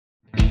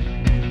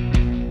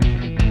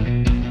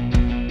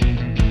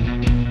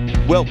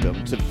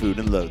Welcome to Food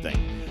and Loathing,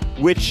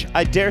 which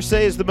I dare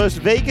say is the most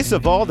Vegas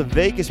of all the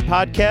Vegas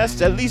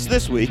podcasts, at least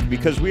this week,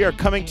 because we are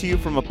coming to you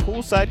from a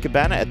poolside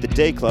cabana at the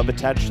Day Club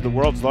attached to the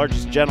world's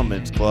largest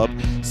gentleman's club,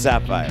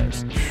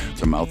 Sapphires.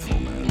 It's a mouthful,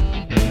 man.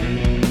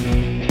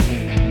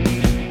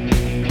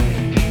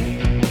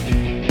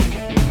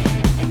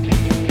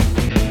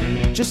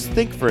 Just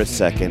think for a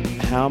second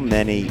how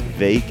many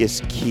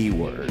Vegas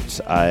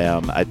keywords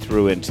I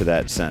threw into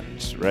that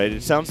sentence, right?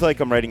 It sounds like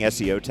I'm writing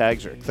SEO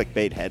tags or a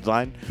clickbait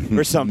headline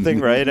or something,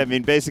 right? I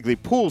mean, basically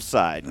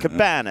poolside,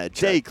 cabana,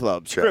 day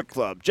club, strip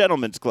club,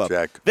 gentleman's club,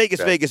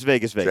 Vegas, Vegas,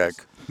 Vegas,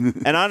 Vegas.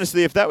 And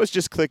honestly, if that was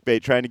just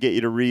clickbait trying to get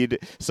you to read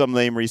some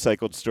lame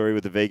recycled story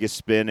with a Vegas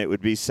spin, it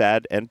would be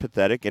sad and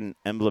pathetic and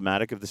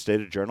emblematic of the state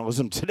of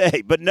journalism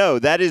today. But no,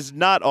 that is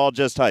not all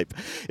just hype.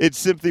 It's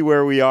simply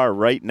where we are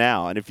right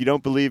now. And if you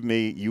don't believe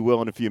me, you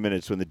will in a few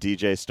minutes when the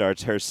DJ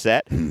starts her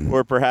set.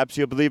 Or perhaps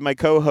you'll believe my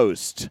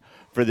co-host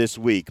for this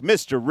week,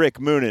 Mr. Rick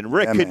Moonen.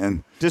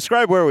 Rick,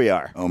 describe where we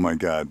are. Oh, my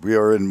God. We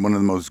are in one of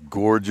the most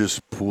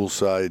gorgeous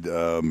poolside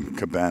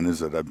cabanas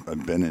that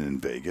I've been in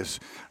Vegas.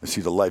 I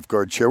see the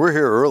lifeguard chair. We're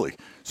here early,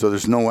 so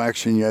there's no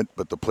action yet,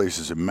 but the place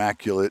is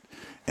immaculate,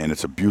 and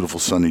it's a beautiful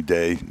sunny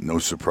day. No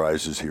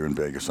surprises here in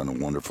Vegas on a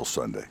wonderful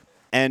Sunday.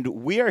 And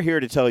we are here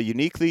to tell a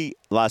uniquely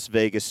Las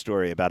Vegas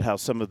story about how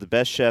some of the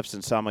best chefs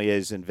and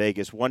sommeliers in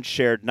Vegas once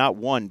shared not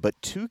one,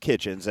 but two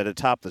kitchens at a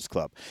topless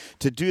club.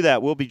 To do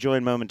that, we'll be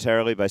joined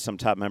momentarily by some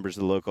top members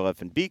of the local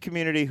F&B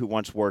community who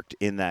once worked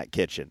in that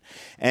kitchen.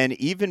 And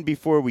even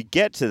before we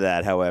get to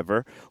that,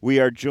 however, we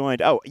are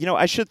joined. Oh,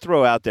 I should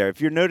throw out there, if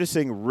you're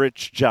noticing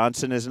Rich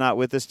Johnson is not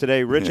with us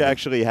today, Rich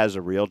actually has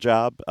a real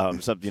job.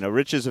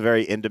 Rich is a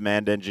very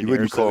in-demand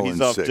engineer, so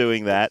he's off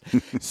doing that.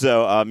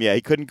 So,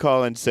 he couldn't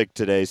call in sick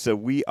today.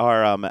 So we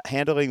are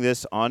handling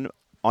this on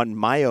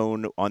my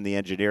own on the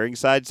engineering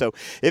side. So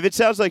if it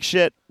sounds like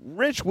shit,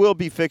 Rich will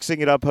be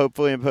fixing it up,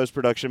 hopefully, in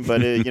post-production.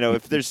 But,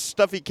 if there's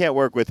stuff he can't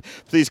work with,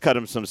 please cut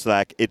him some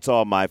slack. It's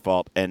all my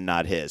fault and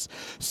not his.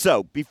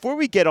 So before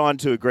we get on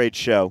to a great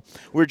show,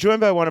 we're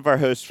joined by one of our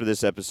hosts for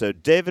this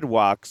episode, David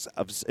Wax.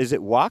 Is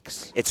it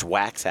Wax? It's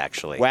Wax,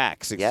 actually.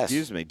 Wax,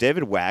 excuse me.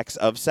 David Wax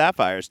of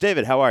Sapphires.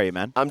 David, how are you,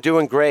 man? I'm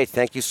doing great.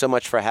 Thank you so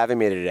much for having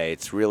me today.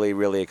 It's really,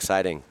 really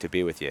exciting to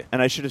be with you.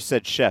 And I should have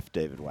said Chef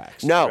David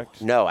Wax. No.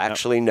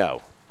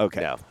 Okay.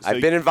 No. So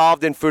I've been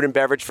involved in food and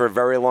beverage for a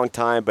very long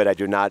time, but I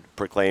do not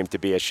proclaim to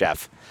be a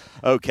chef.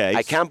 Okay.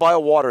 I can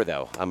boil water,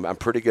 though. I'm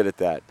pretty good at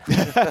that.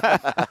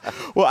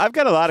 Well, I've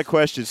got a lot of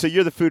questions. So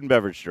you're the food and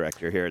beverage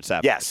director here at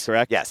Sapphires, yes,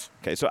 correct? Yes.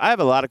 Okay, so I have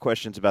a lot of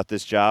questions about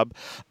this job,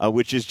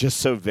 which is just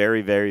so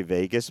very, very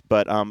Vegas.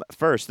 But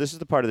first, this is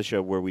the part of the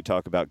show where we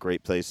talk about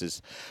great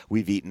places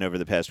we've eaten over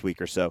the past week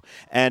or so.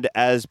 And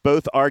as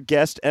both our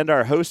guest and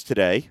our host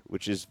today,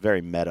 which is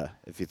very meta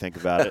if you think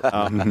about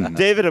it,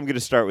 David, I'm going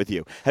to start with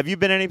you. Have you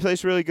been any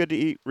place really good to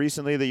eat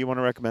recently that you want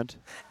to recommend?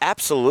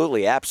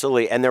 Absolutely.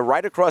 And they're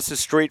right across the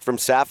street from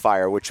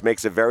Sapphire, which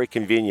makes it very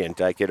convenient.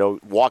 I could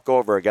walk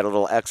over, get a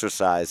little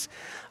exercise.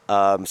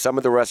 Some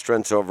of the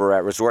restaurants over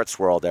at Resorts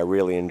World I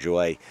really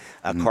enjoy.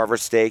 Carver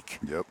Steak.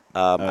 Yep.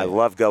 I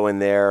love going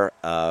there,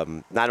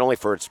 not only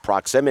for its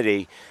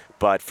proximity,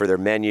 but for their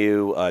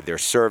menu, their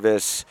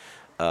service,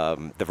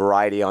 the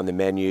variety on the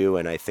menu,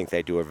 and I think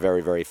they do a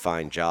very, very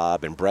fine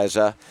job. And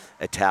Brezza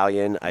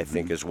Italian, I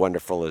think, is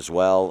wonderful as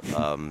well.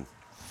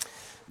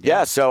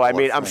 So I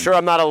mean, I'm sure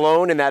I'm not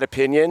alone in that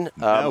opinion.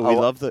 No,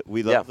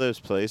 we love those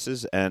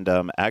places, and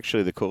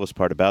actually, the coolest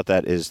part about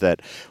that is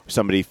that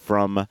somebody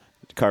from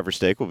Carver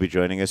Steak will be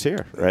joining us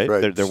here,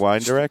 right? Their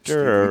wine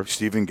director,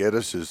 Stephen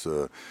Geddes is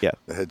the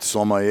head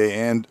sommelier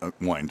and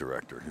wine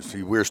director.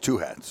 He wears two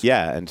hats.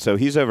 Yeah, and so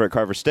he's over at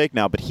Carver Steak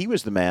now, but he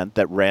was the man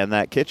that ran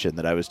that kitchen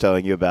that I was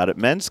telling you about at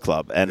Men's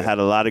Club and had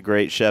a lot of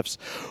great chefs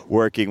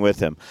working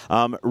with him.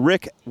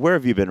 Rick, where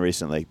have you been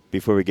recently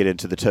before we get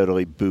into the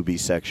totally booby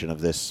section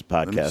of this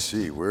podcast? Let me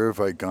see. Where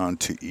have I gone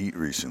to eat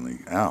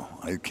recently?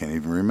 I can't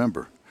even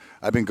remember.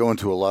 I've been going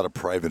to a lot of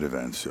private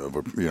events. I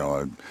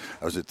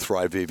was at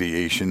Thrive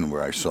Aviation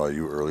where I saw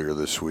you earlier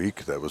this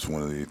week. That was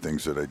one of the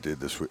things that I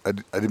did this week. I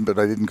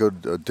didn't go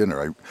to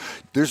dinner.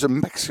 There's a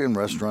Mexican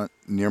restaurant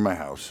near my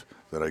house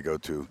that I go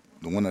to,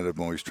 the one that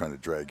I'm always trying to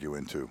drag you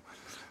into.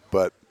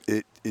 But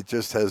it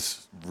just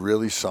has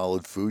really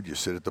solid food. You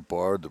sit at the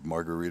bar. The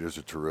margaritas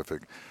are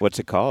terrific. What's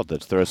it called?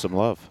 Let's throw some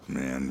love.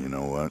 Man, you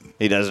know what?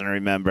 He doesn't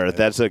remember. Yeah.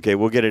 That's okay.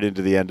 We'll get it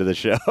into the end of the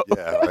show.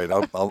 Yeah, right.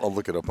 I'll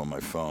look it up on my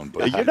phone.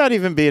 But you're not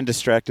even being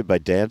distracted by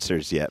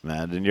dancers yet,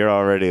 man, and you're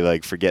already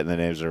forgetting the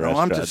names of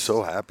restaurants. I'm just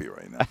so happy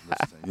right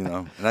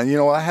now. And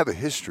I have a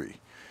history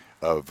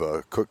of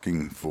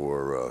cooking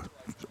for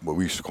what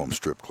we used to call them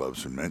strip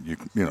clubs, and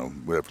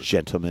whatever.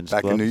 Gentlemen's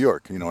back clubs? In New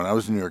York. When I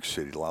was in New York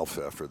City, Lal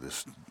Pfeffer,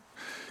 this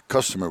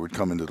customer would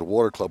come into the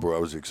water club where I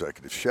was the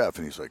executive chef,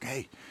 and he's like,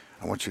 "Hey,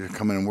 I want you to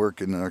come in and work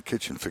in our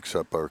kitchen, fix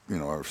up our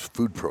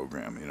food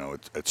program,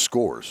 at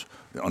Scores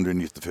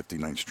underneath the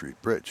 59th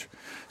Street Bridge."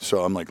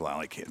 So I'm like, "Lal,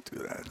 I can't do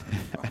that.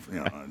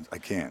 I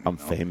can't." I'm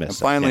famous. And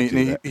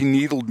finally, he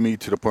needled me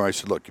to the point. I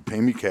said, "Look, you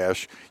pay me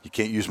cash. You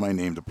can't use my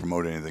name to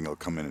promote anything. I'll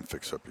come in and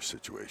fix up your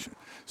situation."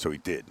 So he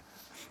did.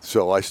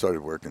 So I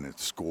started working at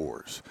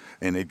Scores,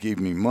 and they gave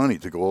me money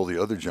to go to all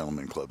the other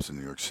gentlemen clubs in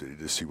New York City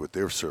to see what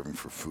they're serving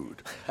for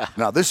food.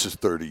 Now, this is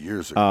 30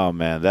 years ago. Oh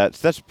man,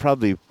 that's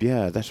probably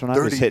that's when I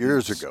was 30 hitting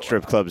years ago.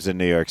 strip clubs in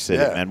New York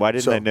City. Yeah. Man, why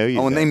didn't I know you?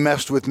 Oh, and then? they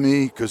messed with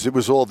me because it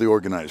was all the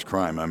organized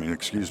crime. I mean,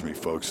 excuse me,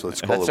 folks.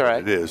 Let's call That's it all what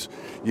right. it is.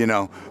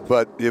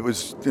 But it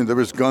was there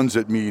was guns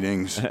at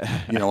meetings.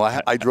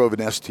 I drove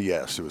an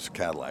STS. It was a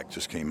Cadillac.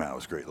 Just came out. It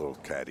was a great little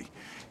caddy.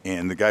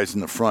 And the guys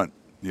in the front,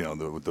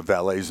 the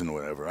valets and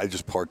whatever. I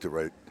just parked it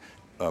right.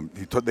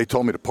 They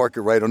told me to park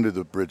it right under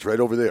the bridge, right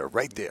over there,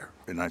 right there.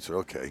 And I said,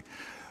 okay.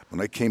 When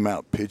I came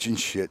out, pigeon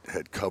shit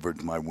had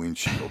covered my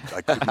windshield.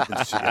 I couldn't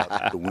even see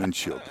out the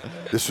windshield.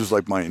 This was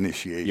like my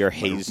initiation. You're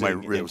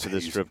hazing into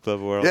the strip club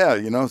world.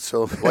 Yeah,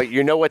 so. Well,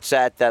 you know what's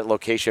at that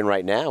location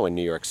right now in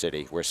New York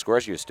City, where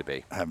Scores used to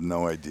be? I have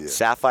no idea.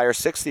 Sapphire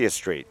 60th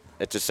Street.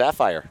 It's a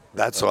Sapphire.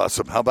 That's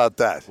awesome. How about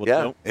that? Well,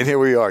 Yeah. don't- And here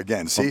we are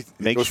again. See, it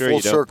Make goes sure full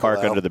you don't circle, park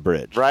Al. under the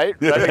bridge. Right?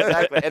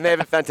 Exactly. And they have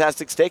a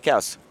fantastic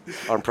steakhouse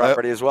on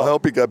property as well. I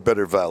hope you got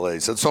better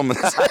valets. That's all I'm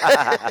gonna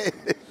say.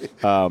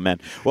 Oh man.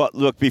 Well,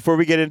 look, before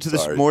we get into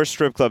this Sorry. more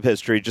strip club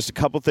history, just a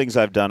couple things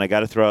I've done. I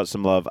got to throw out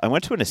some love. I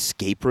went to an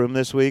escape room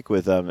this week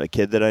with a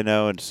kid that I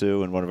know and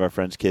Sue and one of our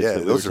friends' kids Yeah, that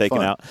we those were are taking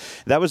fun. out.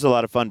 That was a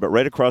lot of fun. But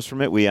right across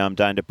from it, we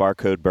dined at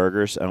Barcode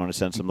Burgers. I want to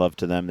send some love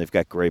to them. They've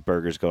got great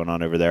burgers going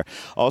on over there.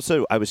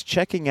 Also, I was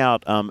checking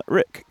out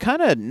Rick,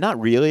 kind of not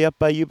really up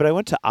by you, but I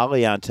went to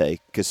Aliante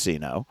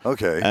Casino.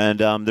 Okay. And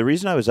the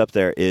reason I was up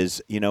there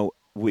is,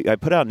 I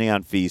put out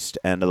Neon Feast,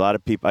 and a lot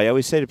of people, I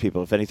always say to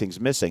people, if anything's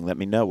missing, let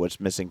me know what's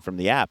missing from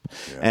the app.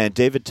 Yeah. And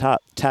David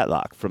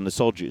Tatlock from the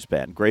Soul Juice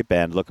Band, great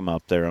band, look him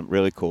up, they're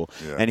really cool.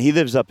 Yeah. And he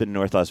lives up in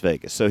North Las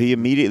Vegas. So he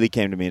immediately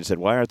came to me and said,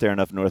 why aren't there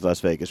enough North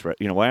Las Vegas, why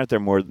aren't there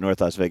more North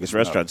Las Vegas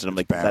restaurants? And I'm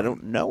it's like, 'cause I barren.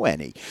 don't know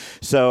any.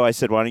 So I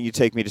said, why don't you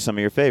take me to some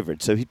of your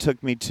favorites? So he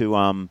took me to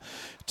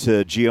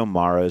Gio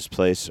Maro's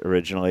place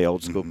originally,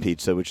 old school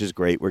pizza, which is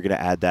great. We're going to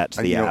add that to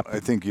And, the app. I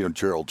think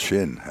Gerald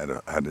Chin had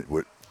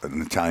an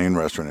Italian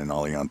restaurant in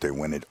Aliante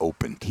when it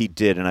opened. He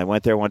did, and I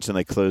went there once and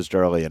they closed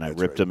early, and I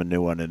ripped him a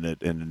new one in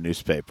a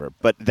newspaper.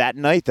 But that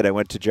night that I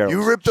went to Gerald's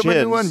You ripped him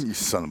a new one, Chin's you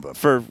son of a.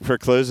 for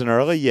closing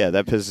early, yeah,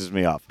 that pisses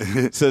me off.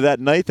 So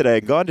that night that I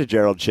had gone to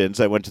Gerald Chin's,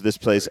 I went to this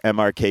place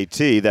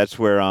MRKT. That's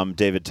where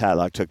David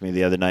Tatlock took me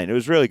the other night, and it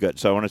was really good.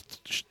 So I want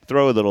to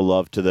throw a little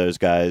love to those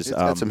guys. It's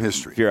got some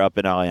history. If you're up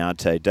in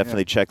Aliante,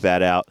 definitely check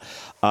that out.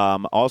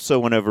 Also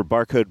went over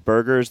Barcode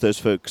Burgers. Those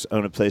folks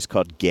own a place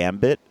called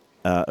Gambit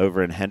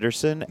over in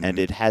Henderson, and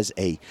it has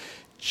a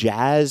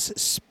jazz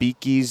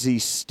speakeasy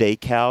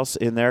steakhouse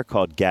in there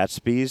called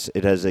Gatsby's.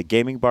 It has a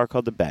gaming bar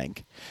called The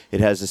Bank.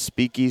 It has a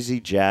speakeasy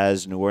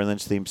jazz New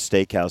Orleans themed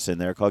steakhouse in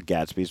there called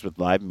Gatsby's with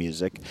live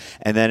music,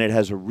 and then it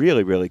has a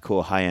really, really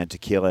cool high-end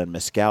tequila and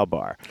mezcal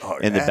bar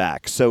in the yeah?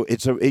 back. So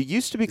it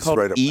used to be called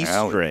right up my E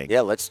alley. String.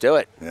 Yeah, let's do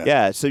it.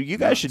 Yeah, so you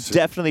guys should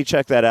definitely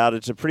check that out.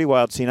 It's a pretty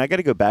wild scene. I got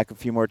to go back a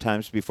few more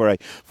times before I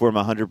form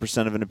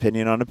 100% of an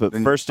opinion on it, but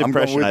Then first I'm going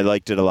impression, with I you.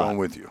 liked it a I'm lot. going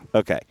with you.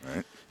 Okay.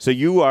 Right. So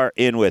you are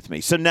in with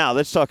me. So now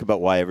let's talk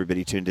about why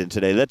everybody tuned in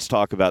today. Let's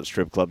talk about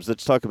strip clubs.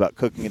 Let's talk about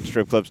cooking in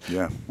strip clubs.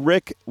 Yeah.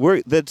 Rick,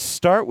 let's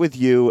start with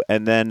you,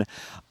 and then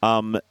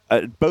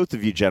both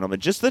of you gentlemen,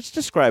 just let's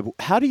describe,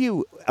 how do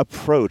you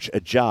approach a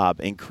job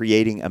in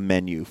creating a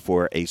menu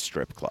for a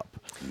strip club?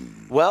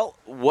 Well,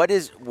 what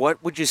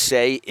would you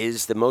say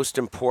is the most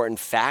important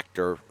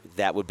factor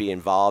that would be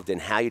involved in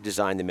how you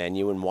design the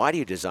menu, and why do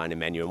you design a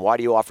menu, and why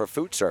do you offer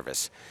food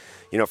service?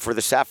 For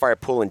the Sapphire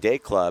Pool and Day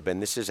Club,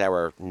 and this is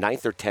our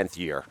 9th or 10th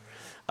year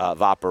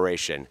of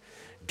operation,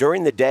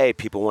 during the day,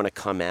 people want to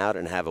come out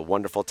and have a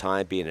wonderful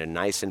time, be in a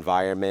nice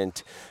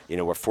environment.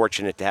 We're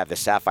fortunate to have the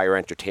Sapphire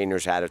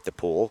entertainers out at the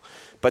pool,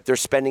 but they're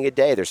spending a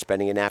day, they're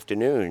spending an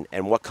afternoon,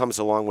 and what comes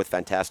along with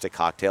fantastic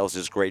cocktails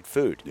is great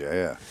food.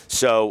 Yeah.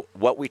 So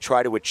what we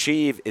try to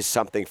achieve is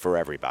something for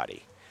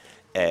everybody.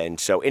 And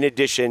so in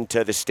addition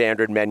to the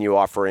standard menu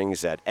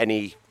offerings that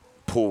any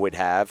pool would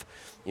have,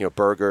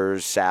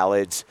 burgers,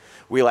 salads,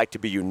 we like to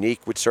be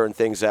unique with certain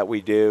things that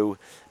we do.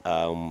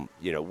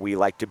 We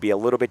like to be a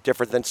little bit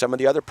different than some of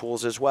the other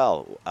pools as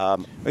well.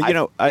 I'm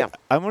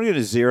going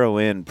to zero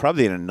in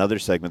probably in another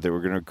segment that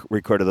we're going to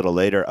record a little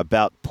later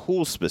about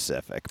pool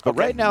specific. But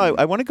right now,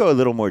 I want to go a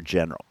little more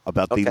general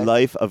about the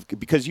life of,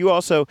 because you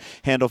also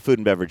handle food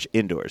and beverage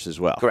indoors as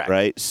well. Correct.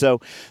 Right?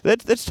 So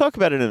let's talk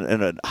about it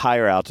in a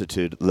higher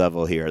altitude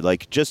level here.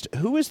 Like, just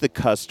who is the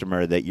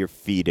customer that you're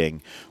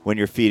feeding when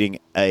you're feeding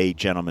a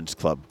gentleman's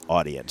club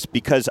audience?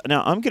 Because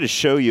now I'm going to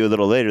show you a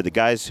little later, the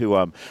guys who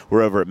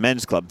were over at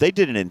Men's Club, they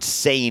did an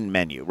insane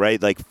menu,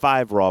 right? Like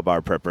 5 raw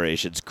bar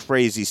preparations,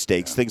 crazy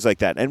steaks, things like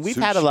that. And we've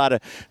had a lot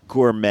of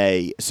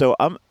gourmet. So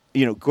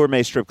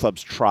gourmet strip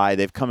clubs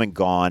they've come and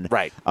gone.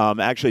 Right.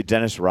 Actually,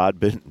 Dennis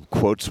Rodman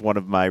quotes one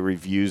of my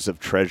reviews of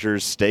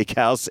Treasure's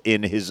Steakhouse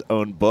in his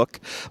own book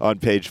on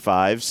page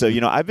 5. So,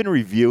 I've been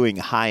reviewing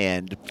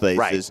high-end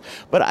places.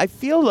 Right. But I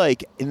feel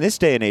like in this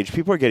day and age,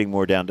 people are getting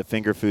more down to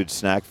finger food,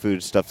 snack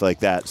food, stuff like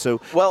that.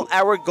 So, well,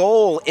 our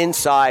goal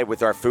inside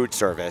with our food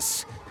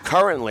service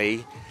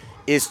currently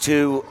is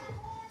to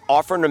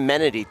offer an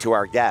amenity to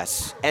our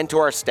guests and to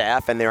our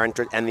staff and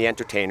and the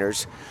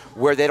entertainers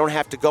where they don't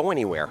have to go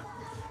anywhere,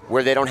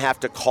 where they don't have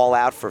to call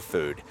out for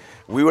food.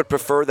 We would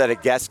prefer that a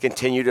guest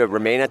continue to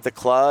remain at the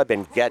club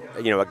and get,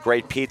 a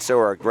great pizza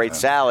or a great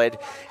salad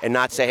and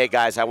not say, hey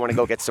guys, I want to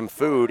go get some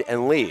food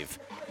and leave.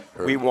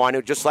 We want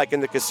to, just like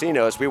in the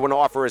casinos, we want to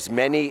offer as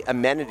many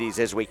amenities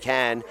as we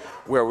can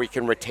where we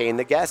can retain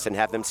the guests and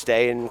have them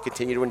stay and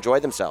continue to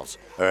enjoy themselves.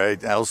 All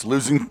right, Al's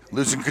losing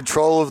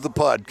control of the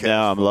podcast.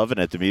 No, I'm loving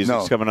it. The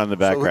music's coming on in the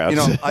background.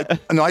 So,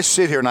 I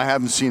sit here and I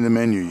haven't seen the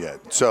menu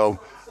yet. So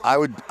I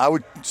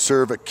would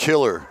serve a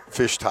killer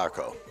fish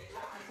taco.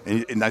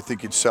 And I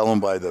think you'd sell them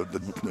by the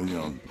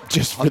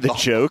just for the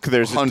joke.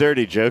 There's a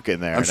dirty joke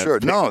in there. I'm sure.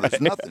 No, there's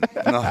nothing.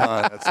 No,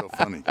 that's so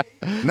funny.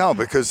 No,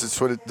 because it's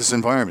this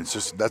environment. It's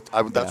just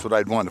that's what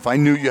I'd want. If I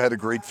knew you had a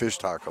great fish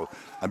taco,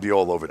 I'd be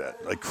all over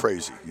that like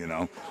crazy.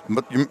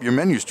 But your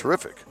menu's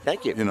terrific.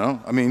 Thank you.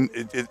 I mean,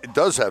 it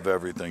does have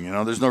everything.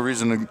 There's no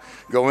reason to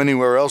go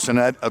anywhere else, and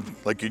that,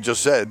 like you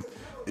just said,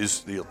 is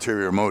the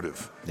ulterior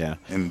motive. Yeah.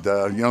 And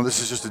this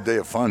is just a day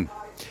of fun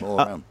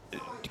all around.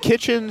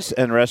 Kitchens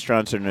and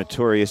restaurants are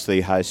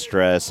notoriously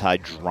high-stress,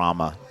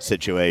 high-drama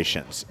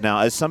situations. Now,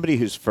 as somebody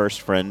whose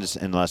first friends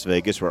in Las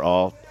Vegas were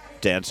all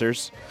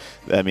dancers,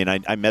 I mean,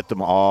 I met them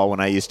all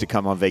when I used to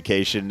come on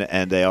vacation,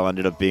 and they all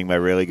ended up being my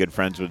really good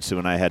friends when Sue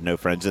and I had no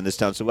friends in this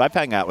town. So I've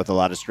hung out with a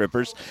lot of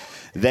strippers.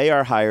 They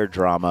are higher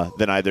drama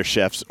than either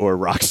chefs or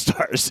rock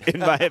stars,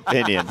 in my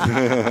opinion.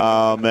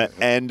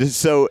 And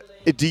so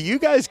do you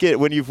guys get,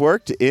 when you've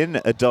worked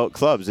in adult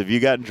clubs, have you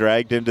gotten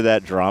dragged into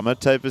that drama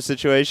type of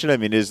situation? I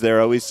mean, is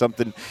there always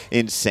something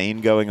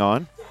insane going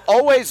on?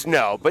 Always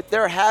no, but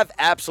there have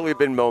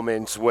absolutely been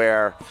moments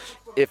where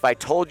if I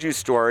told you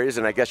stories,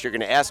 and I guess you're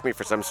going to ask me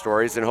for some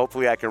stories, and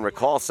hopefully I can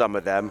recall some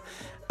of them,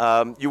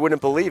 you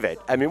wouldn't believe it.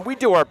 I mean, we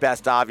do our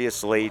best,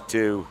 obviously,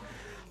 to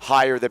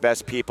hire the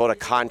best people, to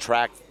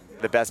contract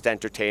the best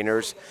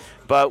entertainers,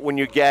 but when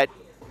you get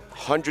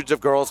hundreds of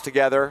girls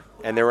together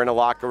and they're in a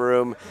locker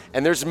room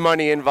and there's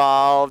money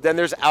involved and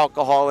there's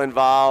alcohol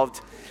involved,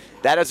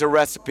 that is a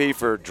recipe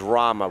for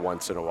drama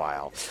once in a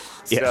while.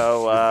 Yes.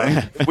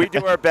 So we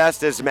do our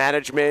best as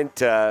management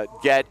to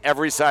get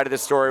every side of the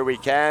story we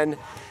can,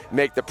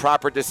 make the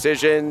proper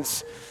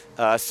decisions,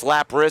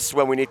 slap wrists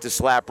when we need to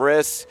slap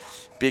wrists,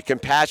 be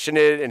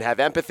compassionate and have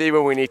empathy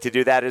when we need to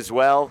do that as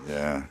well.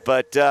 Yeah.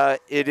 But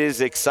it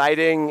is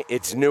exciting.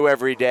 It's new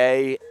every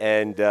day.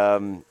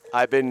 And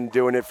I've been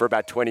doing it for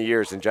about 20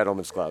 years in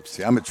gentlemen's clubs.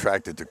 See, I'm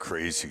attracted to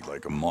crazy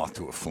like a moth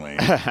to a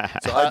flame.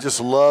 So I just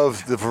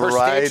love the variety.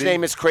 Her stage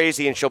name is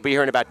Crazy, and she'll be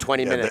here in about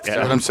 20 minutes.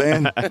 That's what I'm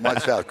saying?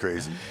 Watch out,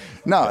 Crazy.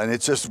 No, and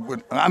it's just,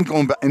 I'm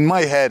going back, in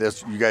my head,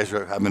 as you guys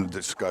are having a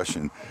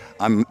discussion,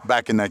 I'm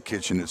back in that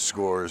kitchen at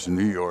Scores in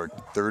New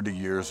York 30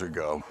 years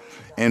ago,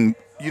 and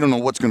you don't know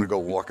what's going to go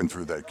walking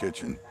through that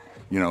kitchen.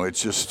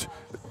 It's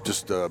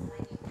just a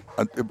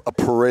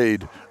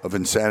parade of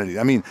insanity.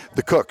 I mean,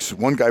 the cooks,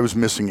 one guy was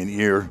missing an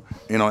ear,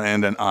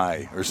 and an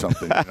eye or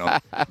something.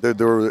 Did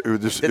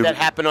that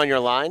happen on your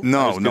line?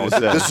 No.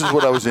 This is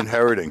what I was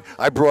inheriting.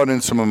 I brought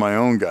in some of my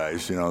own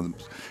guys,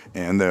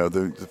 and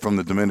they're from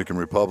the Dominican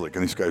Republic,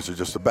 and these guys are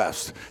just the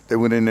best. They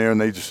went in there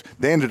and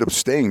they ended up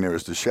staying there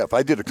as the chef.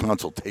 I did a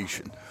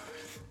consultation,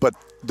 but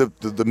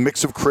the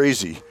mix of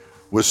crazy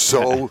was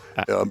so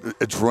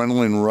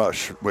adrenaline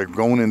rush. Like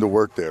going into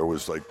work there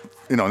was like,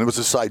 and it was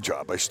a side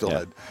job. I still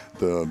had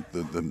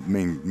the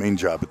main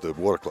job at the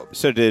water club.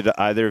 So did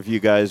either of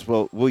you guys,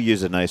 well, we'll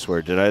use a nice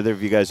word, did either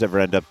of you guys ever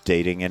end up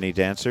dating any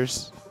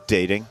dancers?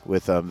 Dating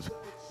with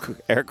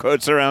air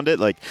quotes around it,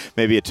 like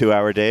maybe a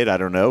 2-hour date, I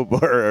don't know,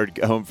 or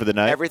home for the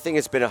night? Everything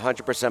has been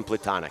 100%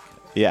 platonic.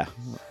 Yeah.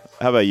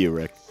 How about you,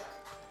 Rick?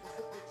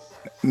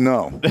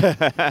 No.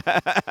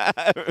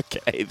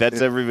 Okay,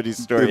 that's everybody's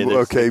story.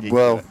 Okay,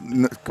 well,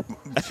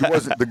 she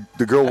wasn't.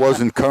 The girl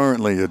wasn't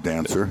currently a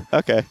dancer.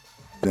 Okay.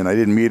 And I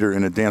didn't meet her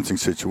in a dancing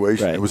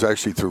situation. Right. It was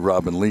actually through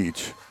Robin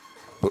Leach.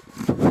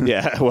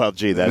 Yeah, well,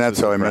 gee, that's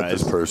how I met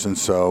this person.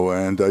 So,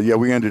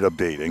 we ended up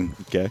dating.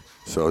 Okay.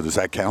 So does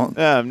that count?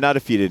 Not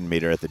if you didn't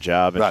meet her at the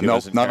job. And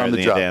not on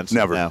the job. Dance.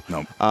 Never.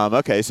 No.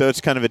 Okay, so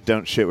it's kind of a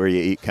don't shit where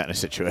you eat kind of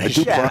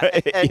situation.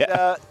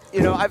 Yeah,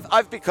 and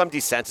I've become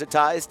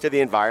desensitized to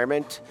the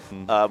environment.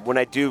 When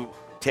I do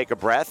take a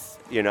breath,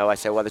 I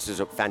say, well, this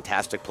is a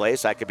fantastic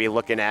place. I could be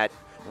looking at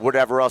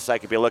whatever else I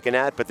could be looking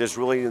at, but there's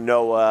really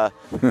no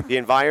the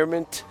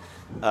environment.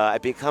 I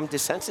become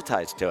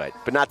desensitized to it.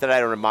 But not that I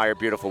don't admire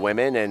beautiful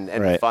women and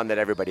the fun that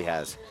everybody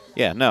has.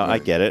 Yeah, no, I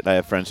get it. I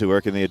have friends who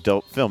work in the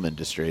adult film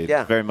industry.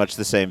 Yeah. Very much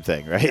the same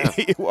thing, right? Yeah.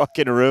 You walk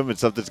in a room and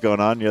something's going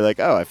on, and you're like,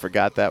 oh, I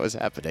forgot that was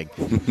happening.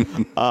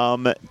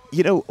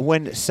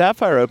 When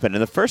Sapphire opened,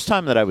 and the first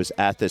time that I was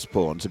at this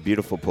pool, and it's a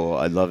beautiful pool,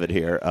 I love it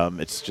here.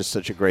 It's just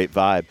such a great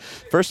vibe.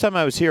 First time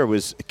I was here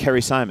was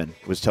Kerry Simon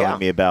was telling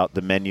me about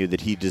the menu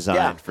that he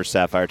designed for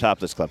Sapphire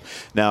Topless Club.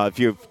 Now, if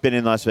you've been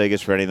in Las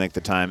Vegas for any length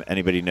of time,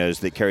 anybody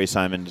knows that Kerry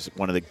Simon's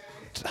one of the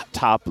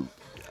top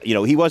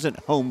he wasn't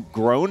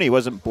homegrown, he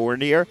wasn't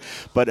born here,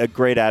 but a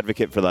great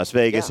advocate for Las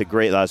Vegas, a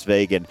great Las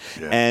Vegan.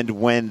 Yeah. And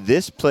when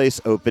this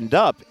place opened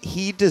up,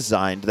 he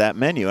designed that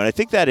menu. And I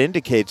think that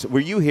indicates, were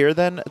you here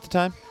then at the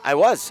time? I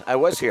was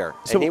here.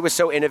 And he was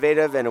so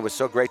innovative, and it was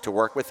so great to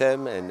work with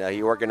him. And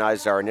he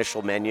organized our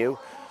initial menu,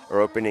 our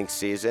opening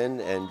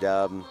season,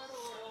 and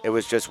it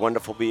was just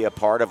wonderful to be a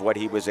part of what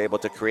he was able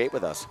to create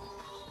with us.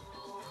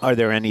 Are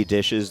there any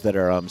dishes that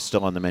are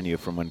still on the menu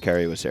from when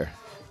Kerry was here?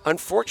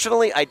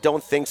 Unfortunately, I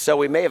don't think so.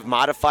 We may have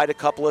modified a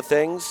couple of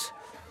things,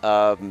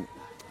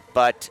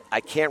 but I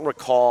can't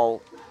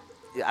recall.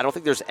 I don't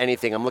think there's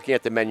anything. I'm looking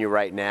at the menu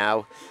right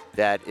now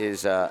that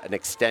is an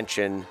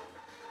extension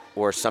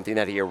or something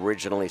that he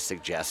originally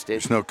suggested.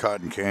 There's no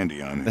cotton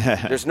candy on it.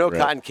 There's no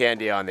cotton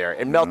candy on there.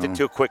 It melted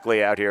too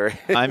quickly out here.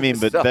 I mean,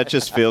 but that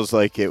just feels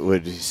like it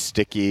would be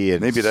sticky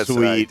and maybe that's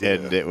sweet,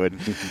 and it would.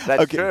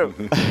 That's true.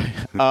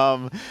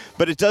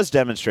 But it does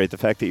demonstrate the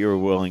fact that you were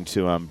willing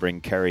to bring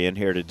Kerry in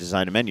here to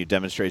design a menu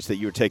demonstrates that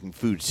you were taking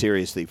food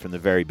seriously from the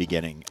very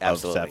beginning of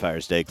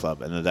Sapphire's Day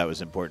Club, and that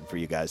was important for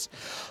you guys.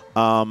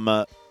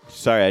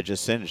 Sorry, I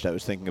just singed. I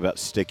was thinking about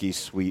sticky,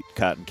 sweet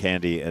cotton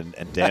candy and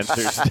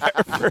dancers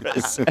there for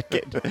a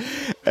second.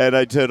 And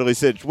I totally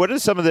singed. What are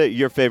some of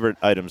your favorite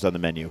items on the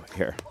menu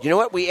here? You know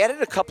what? We added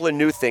a couple of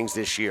new things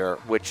this year,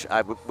 which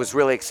I was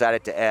really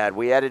excited to add.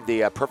 We added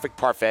the Perfect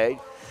Parfait,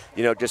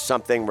 just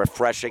something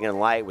refreshing and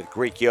light with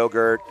Greek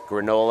yogurt,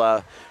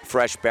 granola,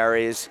 fresh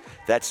berries.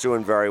 That's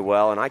doing very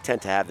well, and I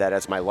tend to have that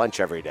as my lunch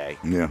every day,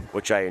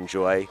 which I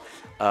enjoy.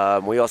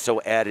 We also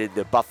added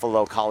the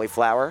buffalo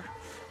cauliflower,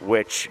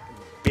 which,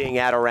 being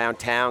out around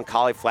town,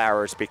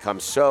 cauliflower has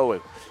become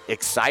so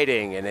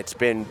exciting, and it's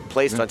been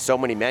placed on so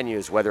many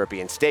menus, whether it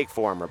be in steak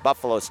form or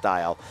buffalo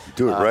style. You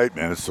do it right,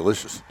 man. It's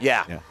delicious.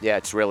 Yeah,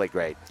 it's really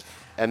great.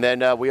 And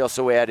then we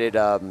also added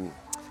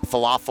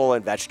falafel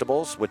and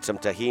vegetables with some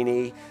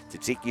tahini,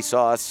 tzatziki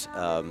sauce,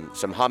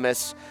 some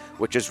hummus,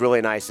 which is really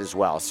nice as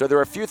well. So there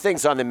are a few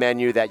things on the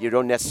menu that you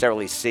don't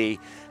necessarily see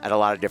at a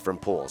lot of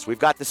different pools. We've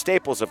got the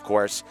staples, of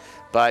course,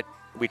 but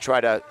we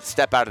try to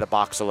step out of the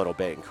box a little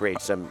bit and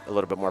create a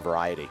little bit more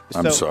variety.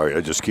 I'm sorry,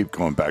 I just keep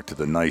going back to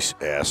the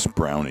nice-ass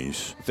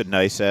brownies. The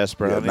nice-ass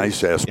brownies? Yeah,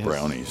 nice-ass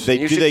brownies.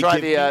 You should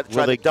try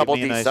the Double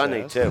D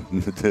Sundae, too.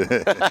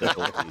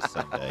 Double D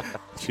Sundae.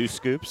 2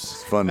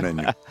 scoops. Fun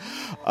menu.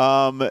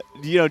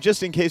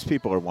 Just in case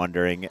people are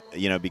wondering,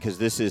 because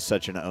this is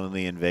such an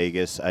only in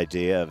Vegas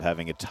idea of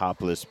having a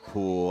topless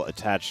pool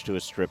attached to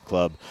a strip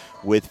club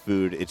with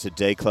food. It's a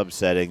day club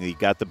setting. You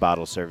got the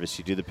bottle service.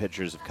 You do the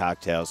pitchers of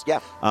cocktails.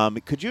 Yeah.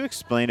 Could you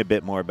explain a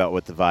bit more about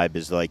what the vibe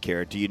is like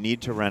here? Do you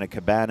need to rent a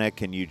cabana?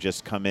 Can you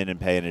just come in and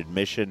pay an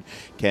admission?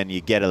 Can you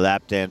get a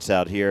lap dance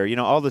out here?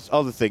 all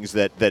the things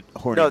that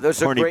horny people want to know.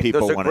 Those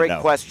are great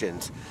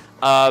questions.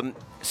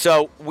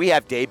 So we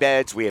have day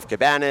beds, we have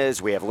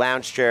cabanas, we have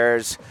lounge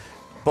chairs,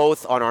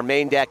 both on our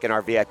main deck and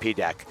our VIP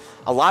deck.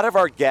 A lot of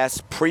our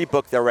guests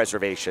pre-book their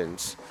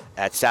reservations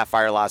at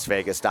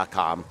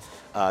SapphireLasVegas.com.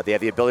 They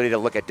have the ability to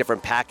look at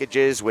different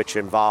packages, which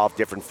involve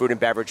different food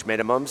and beverage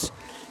minimums.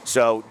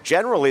 So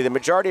generally, the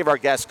majority of our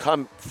guests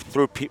come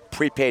through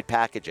prepaid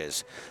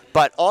packages.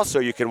 But also,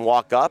 you can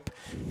walk up.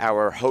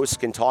 Our host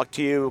can talk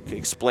to you,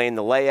 explain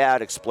the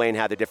layout, explain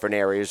how the different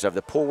areas of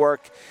the pool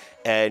work.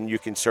 And you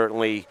can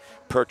certainly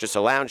purchase a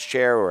lounge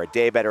chair or a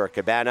daybed or a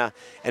cabana.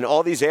 And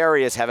all these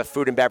areas have a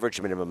food and beverage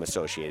minimum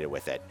associated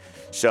with it.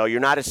 So you're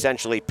not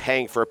essentially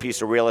paying for a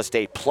piece of real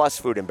estate plus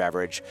food and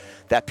beverage.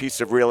 That piece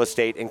of real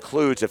estate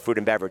includes a food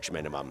and beverage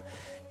minimum.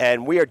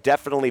 And we are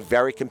definitely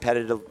very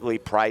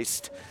competitively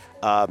priced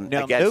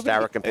against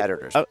our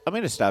competitors. I'm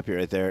going to stop you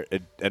right there,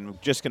 and I'm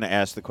just going to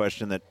ask the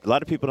question that a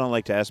lot of people don't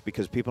like to ask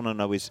because people don't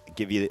always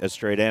give you a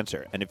straight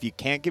answer. And if you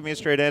can't give me a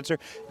straight answer,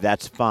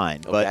 that's fine.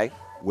 Okay. But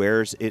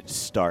where's it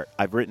start?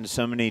 I've written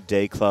so many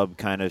day club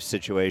kind of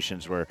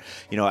situations where,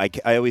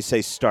 I always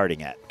say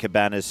starting at.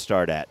 Cabanas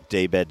start at.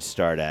 Daybeds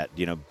start at.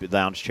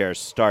 Lounge chairs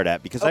start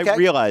at. Because I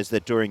realize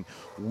that during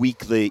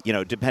weekly,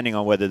 depending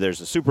on whether there's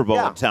a Super Bowl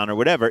in town or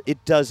whatever,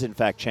 it does in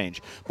fact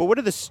change. But what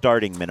are the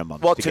starting minimums?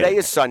 Well, today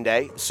is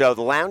Sunday, so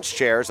the lounge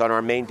chairs on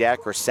our main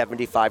deck are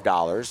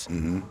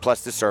 $75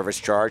 plus the service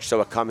charge, so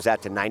it comes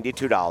out to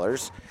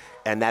 $92.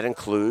 And that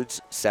includes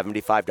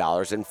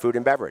 $75 in food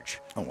and beverage.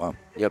 Oh, wow.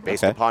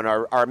 Based upon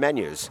our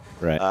menus.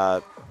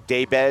 Right.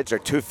 Day beds are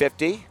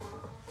 $250,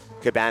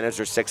 cabanas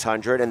are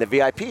 $600, and the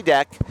VIP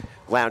deck,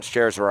 lounge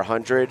chairs are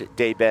 $100,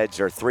 day beds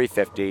are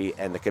 $350,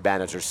 and the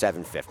cabanas are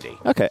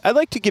 $750. Okay. I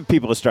like to give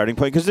people a starting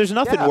point because there's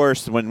nothing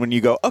worse than when you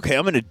go, okay,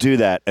 I'm going to do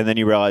that, and then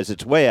you realize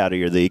it's way out of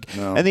your league.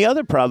 No. And the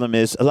other problem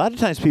is a lot of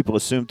times people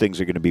assume things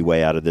are going to be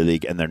way out of the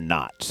league, and they're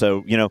not.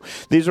 So,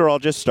 these are all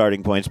just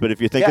starting points, but if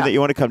you're thinking that you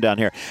want to come down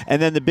here.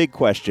 And then the big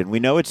question, we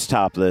know it's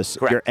topless.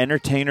 Correct. Your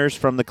entertainers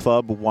from the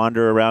club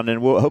wander around,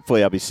 and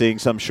hopefully I'll be seeing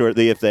some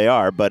shortly if they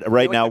are, but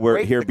right now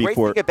we're here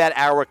before. The great thing about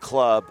our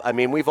club,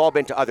 we've all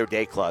been to other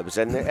day clubs,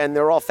 and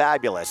they're all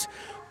fabulous.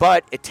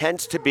 But it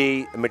tends to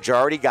be a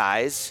majority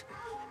guys,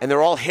 and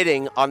they're all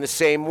hitting on the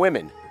same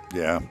women.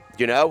 Yeah.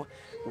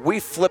 we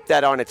flip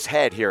that on its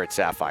head here at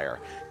Sapphire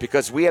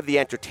because we have the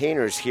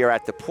entertainers here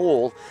at the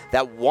pool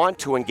that want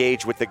to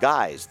engage with the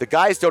guys. The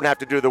guys don't have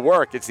to do the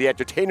work. It's the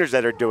entertainers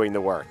that are doing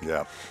the work.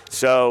 Yeah.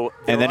 So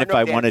and then if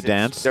I want to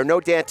dance? There are no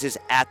dances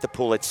at the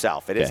pool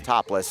itself. It is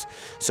topless.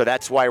 So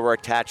that's why we're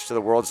attached to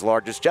the world's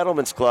largest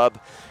gentlemen's club.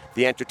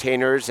 The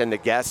entertainers and the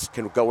guests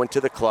can go into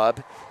the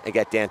club and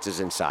get dances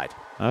inside.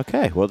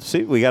 Okay. Well,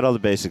 see, we got all the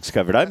basics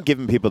covered. I'm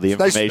giving people the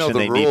information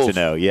they need to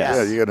know. Yes.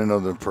 Yeah, you got to know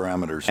the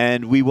parameters.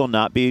 And we will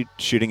not be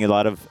shooting we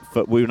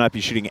will not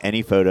be shooting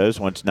any photos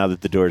now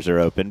that the doors are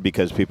open,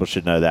 because people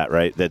should know that,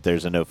 right? That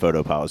there's a no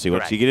photo policy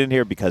once you get in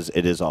here, because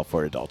it is all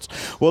for adults.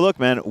 Well, look,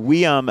 man,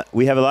 we have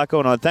a lot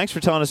going on. Thanks for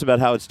telling us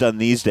about how it's done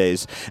these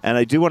days. And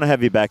I do want to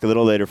have you back a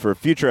little later for a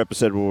future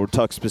episode where we'll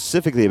talk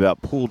specifically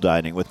about pool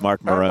dining with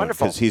Mark Marone,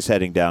 because he's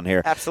heading down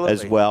here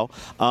as well.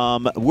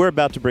 We're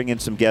about to bring in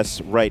some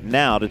guests right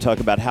now to talk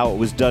about how it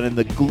was done in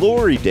the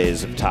glory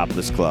days of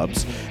topless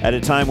clubs, at a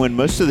time when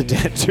most of the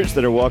dancers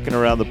that are walking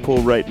around the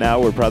pool right now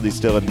were probably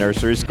still in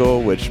nursery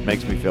school, which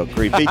makes me feel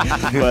creepy.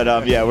 But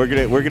we're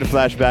gonna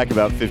flash back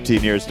about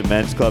 15 years to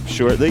Men's Club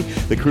shortly.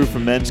 The crew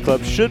from Men's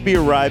Club should be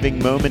arriving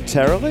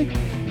momentarily.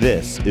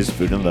 This is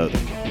Food and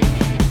Loathing.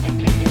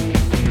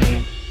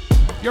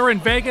 You're in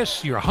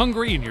Vegas, you're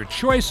hungry, and your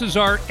choices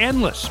are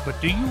endless.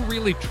 But do you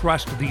really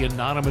trust the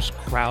anonymous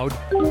crowd?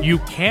 You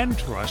can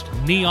trust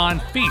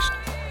Neon Feast.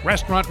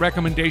 Restaurant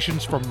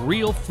recommendations from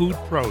real food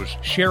pros,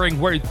 sharing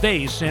where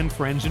they send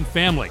friends and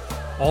family.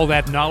 All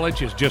that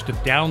knowledge is just a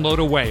download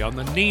away on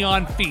the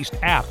Neon Feast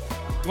app.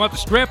 You want the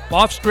strip,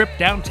 off-strip,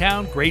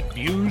 downtown, great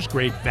views,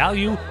 great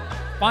value?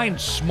 Find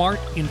smart,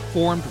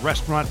 informed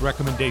restaurant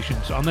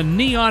recommendations on the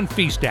Neon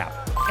Feast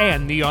app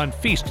and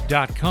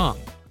neonfeast.com.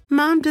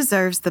 Mom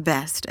deserves the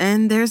best,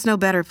 and there's no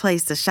better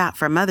place to shop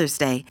for Mother's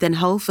Day than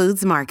Whole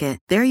Foods Market.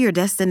 They're your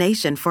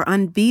destination for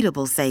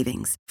unbeatable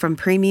savings, from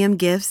premium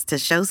gifts to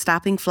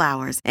show-stopping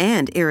flowers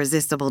and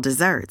irresistible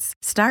desserts.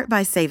 Start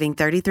by saving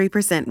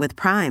 33% with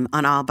Prime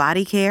on all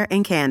body care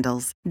and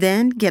candles.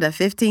 Then get a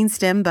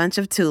 15-stem bunch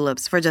of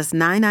tulips for just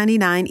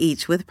 $9.99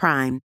 each with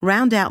Prime.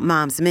 Round out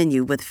Mom's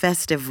menu with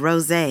festive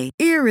rosé,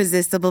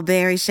 irresistible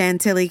berry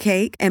chantilly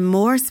cake, and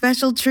more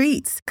special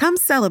treats. Come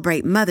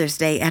celebrate Mother's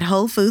Day at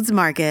Whole Foods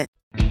Market.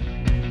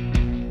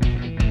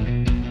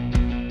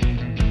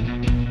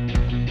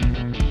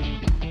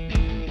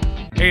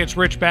 Hey, it's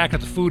Rich back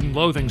at the Food and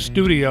Loathing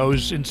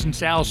Studios, and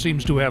since Al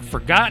seems to have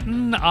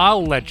forgotten,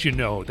 I'll let you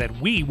know that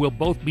we will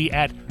both be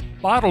at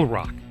Bottle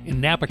Rock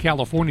in Napa,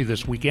 California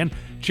this weekend,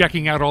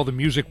 checking out all the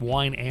music,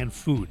 wine, and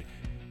food.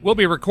 We'll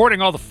be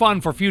recording all the fun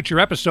for future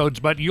episodes,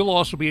 but you'll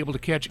also be able to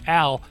catch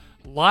Al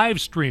live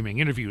streaming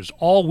interviews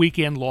all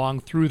weekend long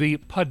through the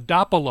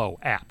Podopolo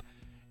app.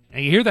 Now,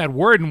 you hear that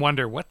word and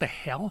wonder, what the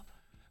hell?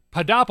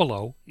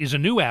 Podopolo is a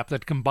new app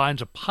that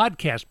combines a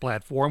podcast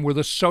platform with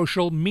a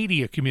social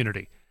media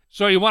community.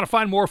 So you want to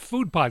find more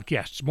food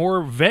podcasts,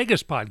 more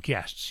Vegas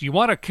podcasts. You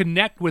want to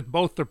connect with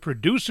both the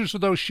producers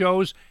of those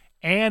shows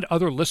and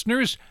other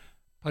listeners?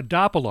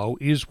 Podopolo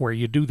is where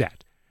you do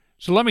that.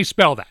 So let me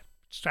spell that.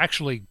 It's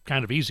actually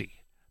kind of easy.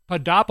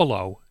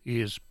 Podopolo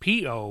is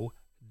Podopolo.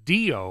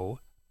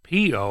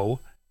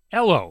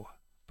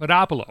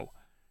 Podopolo.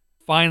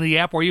 Find the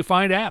app where you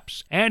find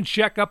apps, and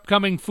check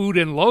upcoming Food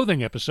and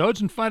Loathing episodes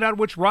and find out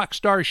which rock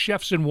star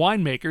chefs and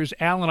winemakers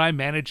Al and I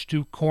managed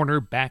to corner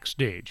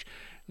backstage.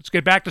 Let's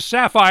get back to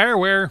Sapphire,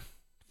 where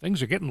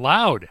things are getting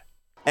loud.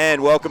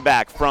 And welcome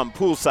back from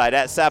poolside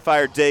at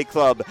Sapphire Day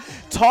Club,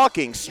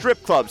 talking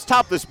strip clubs,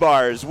 topless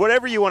bars,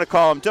 whatever you want to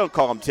call them. Don't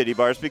call them titty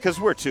bars, because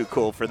we're too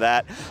cool for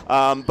that.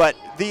 But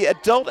the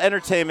adult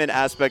entertainment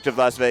aspect of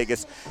Las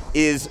Vegas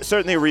is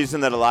certainly a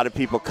reason that a lot of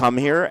people come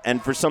here.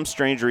 And for some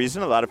strange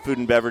reason, a lot of food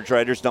and beverage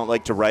writers don't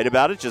like to write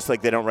about it, just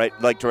like they don't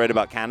like to write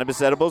about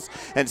cannabis edibles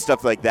and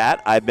stuff like that.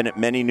 I've been at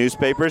many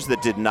newspapers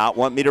that did not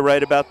want me to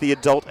write about the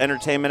adult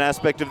entertainment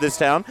aspect of this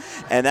town,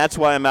 and that's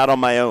why I'm out on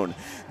my own.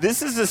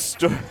 This is a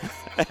story.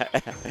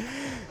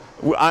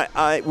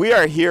 We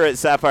are here at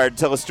Sapphire to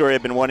tell a story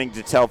I've been wanting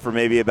to tell for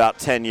maybe about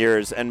 10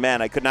 years, and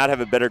man, I could not have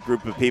a better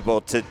group of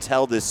people to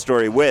tell this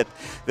story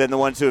with than the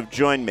ones who have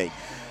joined me.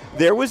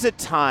 There was a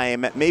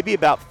time, maybe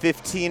about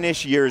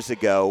 15-ish years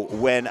ago,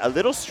 when a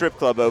little strip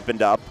club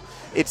opened up.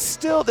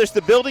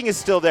 The building is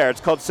still there.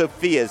 It's called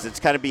Sophia's. It's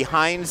kind of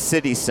behind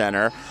City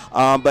Center.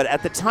 But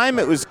at the time,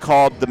 it was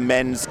called the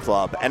Men's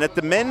Club. And at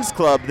the Men's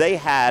Club, they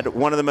had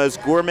one of the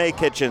most gourmet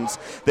kitchens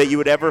that you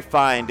would ever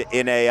find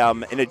in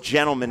a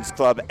gentleman's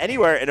club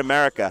anywhere in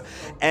America.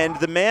 And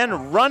the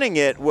man running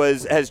it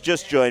has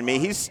just joined me.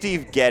 He's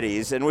Steve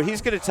Geddes, and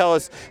he's going to tell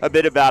us a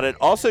bit about it.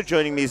 Also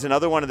joining me is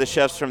another one of the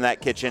chefs from that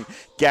kitchen,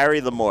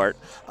 Gary Lamort.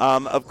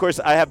 Of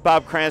course, I have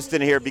Bob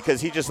Cranston here because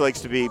he just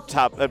likes to be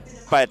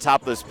by a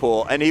topless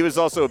pool. And he was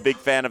also a big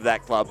fan of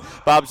that club.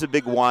 Bob's a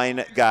big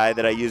wine guy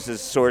that I use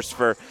as source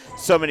for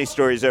so many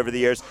stories over the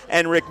years.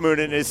 And Rick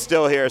Moonen is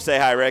still here. Say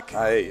hi, Rick.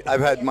 Hi. I've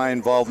had my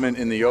involvement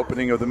in the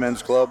opening of the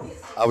men's club.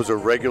 I was a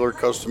regular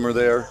customer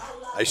there.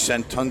 I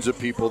sent tons of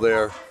people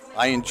there.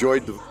 I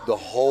enjoyed the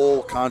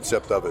whole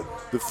concept of it.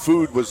 The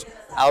food was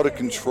out of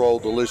control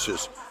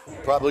delicious.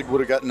 Probably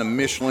would have gotten a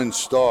Michelin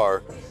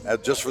star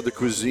just for the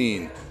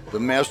cuisine. The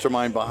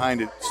mastermind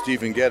behind it,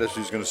 Stephen Geddes,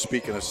 who's going to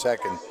speak in a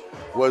second,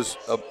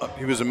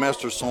 he was a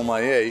master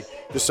sommelier.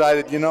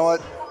 Decided, you know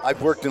what?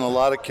 I've worked in a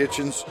lot of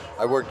kitchens.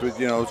 I worked with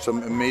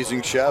some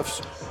amazing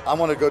chefs. I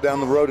want to go down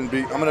the road and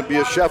I'm going to be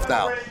a chef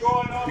now,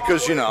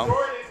 because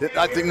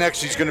I think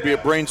next he's going to be a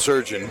brain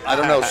surgeon. I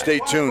don't know. Stay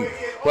tuned.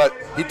 But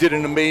he did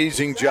an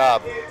amazing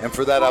job, and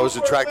for that I was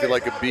attracted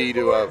like a bee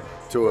to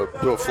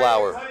a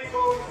flower.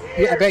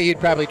 Yeah, I bet you'd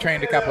probably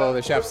trained a couple of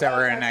the chefs that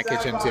were in that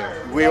kitchen too.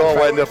 We all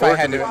end up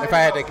working. If I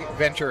had to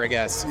venture a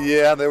guess.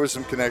 Yeah, there was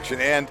some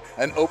connection, and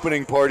an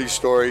opening party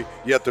story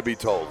yet to be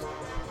told.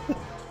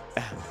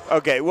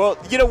 Okay, well,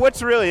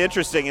 what's really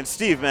interesting, and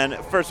Steve,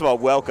 man, first of all,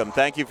 welcome.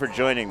 Thank you for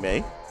joining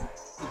me.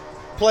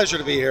 Pleasure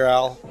to be here,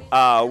 Al.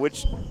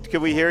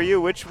 Can we hear you?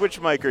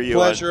 Which mic are you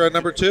Pleasure on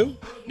number 2?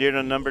 You're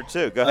on number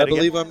 2. Go ahead. I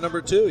believe I'm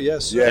number 2,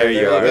 yes. Yeah, there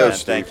you are, man.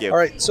 Thank you. All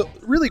right, so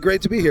really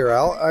great to be here,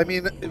 Al. I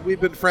mean,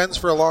 we've been friends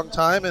for a long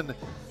time, and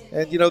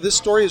this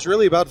story is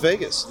really about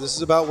Vegas. This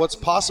is about what's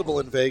possible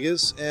in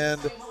Vegas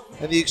and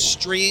the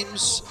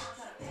extremes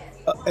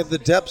and the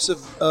depths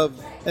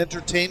of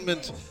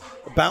entertainment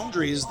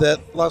boundaries that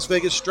Las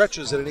Vegas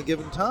stretches at any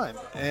given time.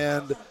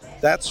 And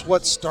that's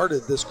what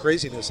started this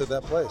craziness at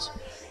that place.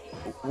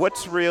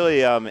 What's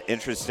really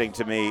interesting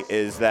to me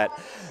is that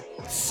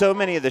so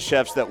many of the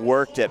chefs that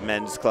worked at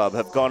Men's Club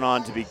have gone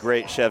on to be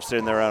great chefs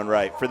in their own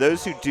right. For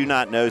those who do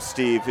not know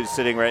Steve, who's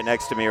sitting right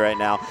next to me right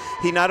now,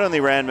 he not only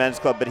ran Men's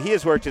Club, but he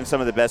has worked in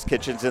some of the best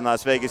kitchens in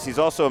Las Vegas. He's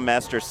also a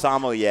master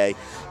sommelier.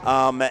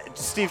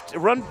 Steve,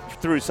 run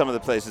through some of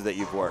the places that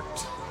you've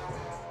worked.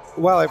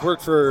 Well, I've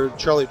worked for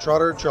Charlie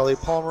Trotter, Charlie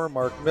Palmer,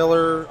 Mark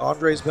Miller.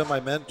 Andre's been my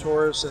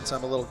mentor since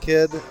I'm a little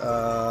kid.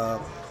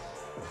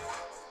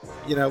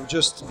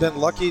 Just been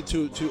lucky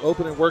to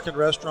open and work in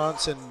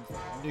restaurants in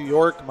New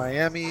York,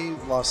 Miami,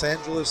 Los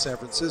Angeles, San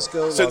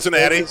Francisco,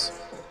 Cincinnati. Las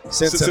Vegas,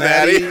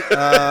 Cincinnati.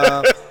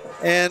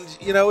 And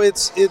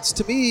it's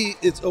to me,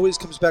 it always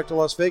comes back to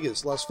Las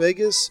Vegas. Las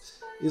Vegas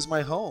is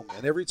my home,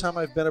 and every time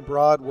I've been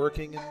abroad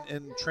working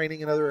and training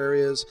in other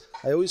areas,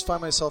 I always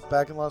find myself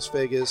back in Las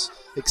Vegas,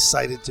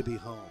 excited to be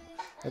home.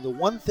 And the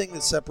one thing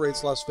that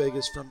separates Las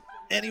Vegas from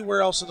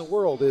anywhere else in the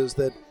world is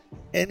that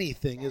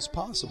anything is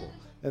possible.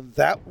 And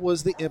that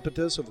was the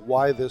impetus of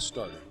why this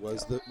started,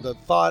 was the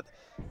thought,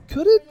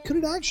 could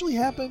it actually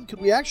happen? Could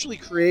we actually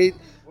create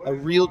a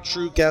real,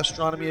 true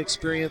gastronomy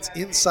experience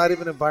inside of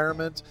an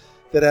environment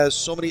that has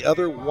so many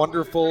other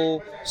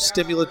wonderful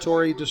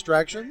stimulatory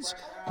distractions?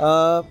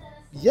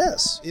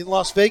 Yes. In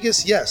Las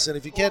Vegas, yes. And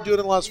if you can't do it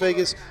in Las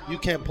Vegas, you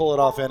can't pull it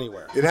off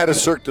anywhere. It had a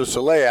Cirque du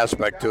Soleil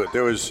aspect to it.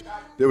 There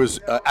was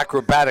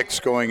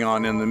acrobatics going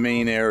on in the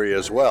main area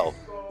as well.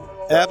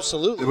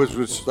 Absolutely. It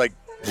was like,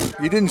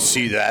 you didn't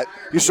see that.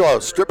 You saw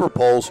stripper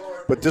poles,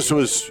 but this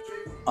was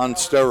on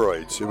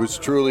steroids. It was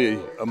truly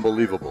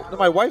unbelievable. Now,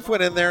 my wife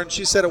went in there, and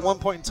she said at one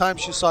point in time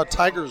she saw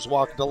tigers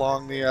walked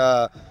along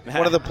the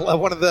one of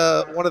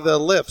the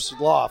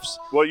lofts.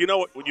 Well,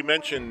 when you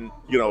mentioned,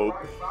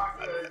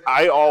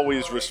 I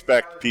always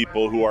respect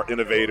people who are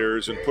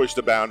innovators and push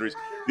the boundaries.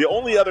 The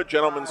only other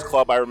gentleman's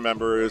club I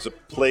remember is a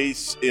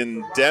place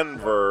in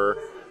Denver,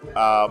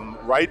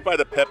 right by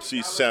the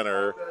Pepsi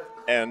Center.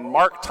 And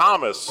Mark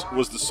Thomas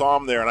was the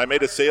somm there, and I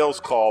made a sales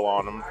call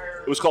on him.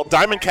 It was called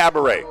Diamond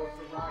Cabaret.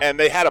 And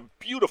they had a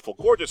beautiful,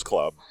 gorgeous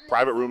club,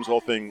 private rooms, whole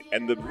thing.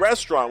 And the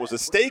restaurant was a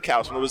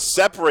steakhouse, and it was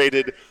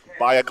separated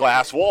by a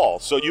glass wall.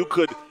 So you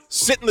could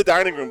sit in the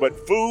dining room,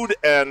 but food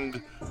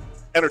and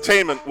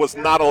entertainment was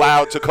not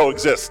allowed to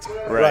coexist.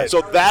 Right.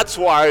 So that's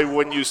why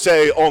when you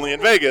say only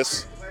in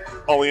Vegas,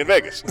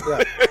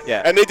 Yeah.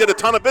 Yeah. And they did a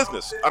ton of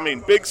business. I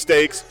mean, big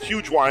steaks,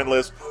 huge wine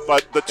list,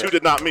 but the two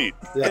did not meet.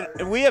 Yeah.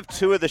 And we have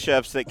two of the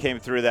chefs that came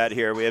through that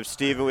here. We have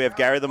Steve and we have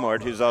Gary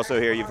Lamort, who's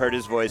also here. You've heard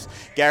his voice.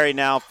 Gary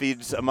now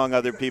feeds, among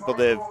other people,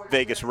 the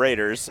Vegas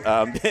Raiders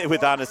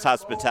with Honest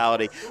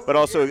Hospitality, but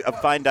also a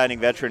fine dining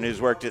veteran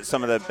who's worked at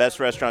some of the best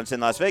restaurants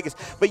in Las Vegas.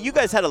 But you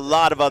guys had a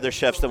lot of other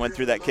chefs that went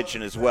through that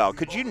kitchen as well.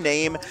 Could you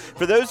name,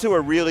 for those who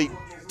are really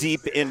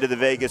deep into the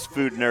Vegas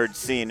food nerd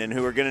scene and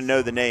who are going to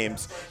know the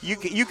names, you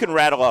can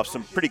rattle off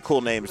some pretty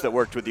cool names that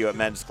worked with you at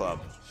Men's Club.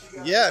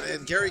 Yeah,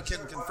 and Gary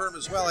can confirm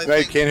as well. I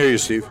can't hear you,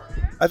 Steve.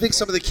 I think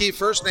some of the key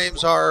first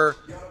names are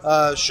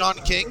Sean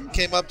King,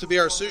 came up to be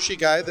our sushi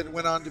guy that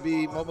went on to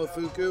be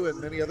Momofuku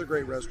and many other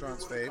great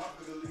restaurants fame.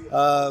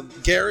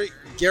 Gary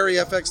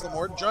FX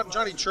Lamort.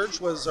 Johnny Church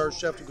was our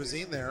chef de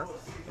cuisine there.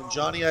 And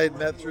Johnny I had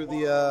met through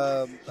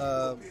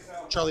the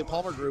Charlie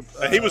Palmer group.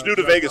 And he was new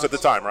to Vegas at the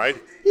time, right?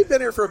 He'd been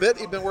here for a bit.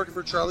 He'd been working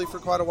for Charlie for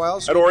quite a while.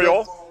 So At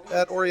Oriole?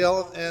 At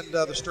Oriole and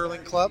the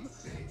Sterling Club.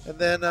 And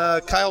then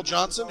Kyle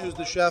Johnson, who's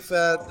the chef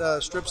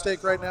at Strip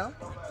Steak right now.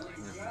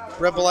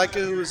 Brett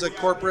Belaika, who is a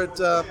corporate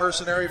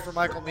mercenary for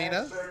Michael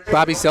Mina.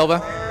 Bobby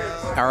Silva,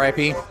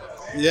 R.I.P.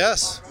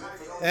 Yes.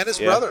 And his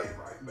brother.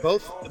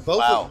 Both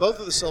Wow. both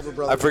of the Silver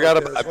brothers. I forgot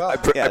work about there as well.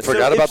 I Yeah, forgot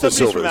so about the if somebody's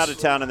Silvers. from out of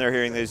town and they're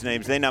hearing these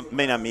names, they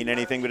may not mean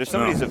anything, but if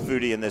somebody's a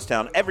foodie in this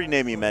town, every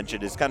name you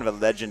mentioned is kind of a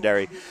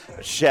legendary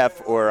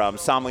chef or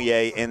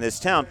sommelier in this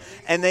town,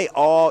 and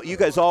you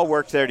guys all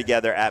worked there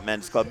together at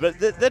Men's Club. But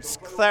let's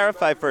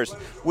clarify first,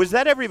 was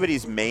that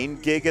everybody's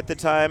main gig at the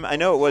time? I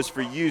know it was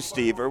for you,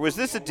 Steve, or was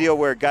this a deal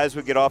where guys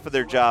would get off of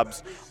their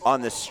jobs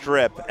on the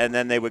Strip and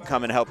then they would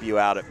come and help you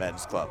out at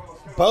Men's Club?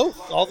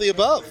 Both, all the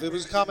above. It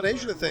was a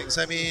combination of things.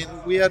 I mean,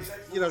 we had,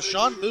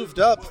 Sean moved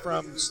up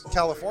from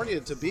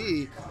California to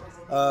be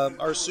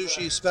our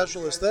sushi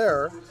specialist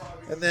there.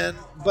 And then,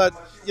 but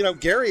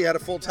Gary had a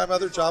full-time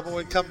other job and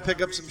would come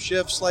pick up some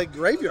shifts like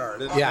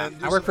Graveyard. And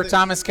I worked for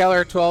Thomas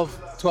Keller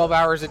 12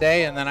 hours a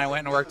day, and then I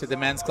went and worked at the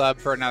Men's Club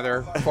for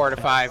another 4 to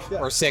 5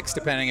 or 6,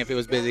 depending if it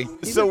was busy.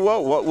 So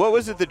what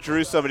was it that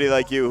drew somebody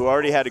like you, who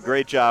already had a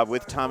great job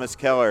with Thomas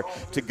Keller,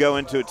 to go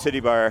into a titty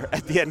bar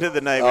at the end of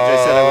the night? Which I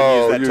said I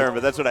wouldn't use that term,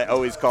 but that's what I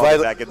always called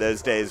it back in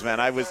those days, man.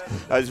 I was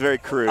very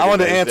crude. I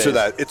want to in those answer days.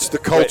 that. It's the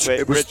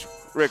culture. Wait,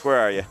 Rick, where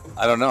are you?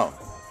 I don't know.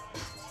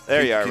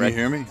 There you are, Can Rick. you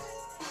hear me?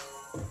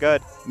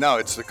 Good. No,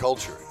 it's the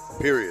culture.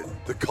 Period.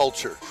 The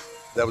culture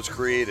that was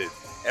created.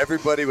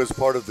 Everybody was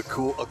part of a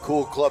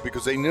cool club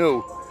because they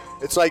knew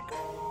it's like,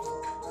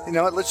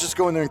 let's just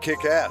go in there and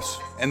kick ass,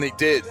 and they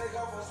did.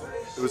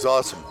 It was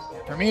awesome.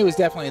 For me, it was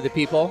definitely the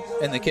people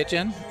in the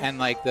kitchen and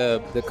like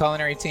the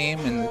culinary team,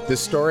 and the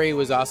story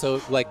was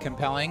also like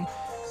compelling.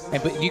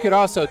 But you could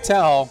also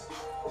tell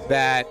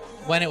that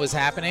when it was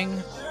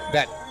happening,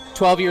 that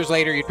 12 years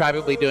later, you'd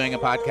probably be doing a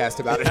podcast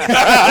about it.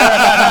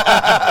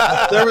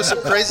 There was some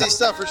crazy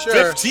stuff for sure.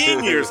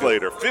 15 years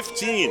later.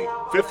 15.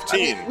 I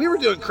mean, we were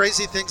doing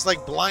crazy things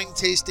like blind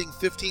tasting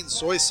 15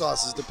 soy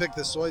sauces to pick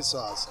the soy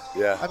sauce.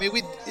 Yeah. I mean,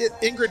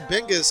 Ingrid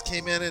Bingus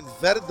came in and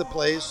vetted the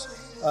place.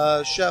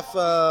 Chef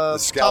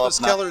The Thomas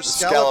Keller's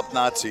scallop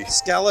Nazi.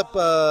 Scallop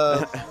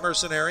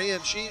mercenary,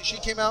 and she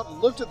came out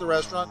and looked at the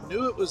restaurant,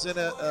 knew it was in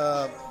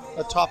a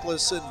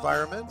topless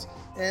environment,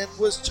 and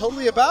was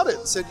totally about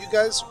it. Said, you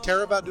guys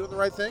care about doing the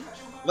right thing?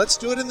 Let's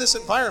do it in this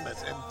environment.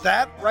 And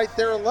that right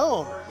there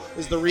alone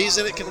is the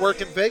reason it can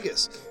work in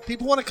Vegas.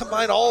 People want to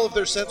combine all of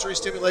their sensory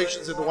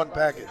stimulations into one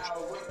package.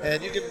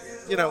 And you can,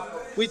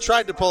 we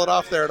tried to pull it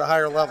off there at a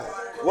higher level.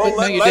 Well,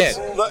 No, you let's,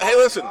 did. Hey,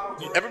 listen,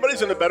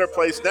 everybody's in a better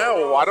place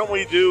now. Why don't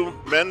we do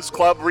Men's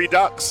Club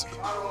Redux?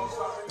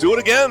 Do it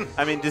again.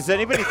 I mean, does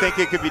anybody think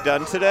it could be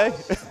done today?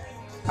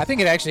 I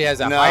think it actually has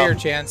a No. higher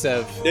chance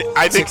of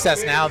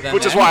success now than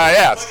which is then. why I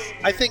asked.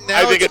 I think now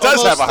I think it's it does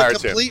almost have a higher the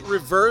complete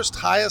reversed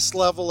highest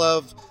level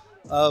of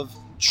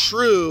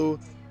true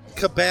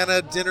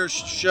cabana dinner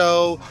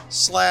show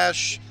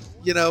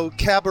 /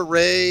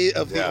 cabaret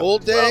of the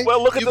old day.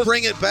 Well, look at you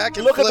bring it back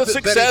and look flip at the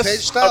it Betty Page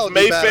success style. of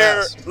it'd be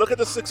Mayfair. badass. Look at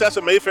the success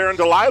of Mayfair and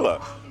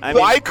Delilah. I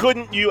mean- Why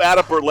couldn't you add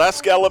a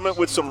burlesque element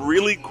with some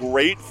really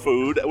great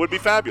food? It would be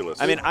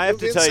fabulous. I mean, I have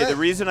to It'd be tell you, the insane.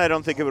 reason I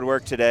don't think it would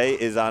work today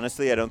is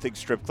honestly, I don't think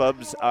strip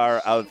clubs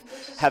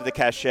have the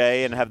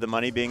cachet and have the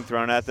money being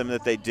thrown at them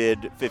that they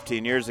did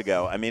 15 years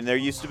ago. I mean, I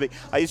used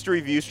to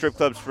review strip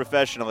clubs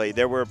professionally.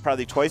 There were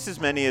probably twice as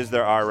many as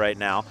there are right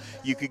now.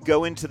 You could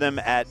go into them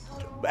at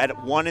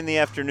 1 in the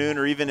afternoon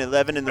or even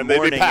 11 in the And they'd be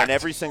morning, packed. and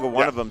every single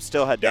one Yeah. of them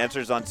still had Yeah.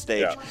 dancers on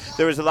stage. Yeah.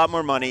 There was a lot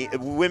more money. The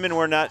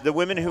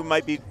women who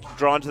might be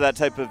drawn to that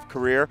type of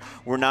career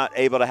were not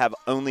able to have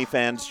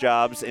OnlyFans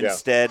jobs.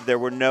 Instead, there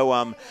were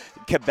no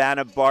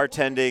cabana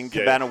bartending,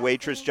 cabana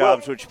waitress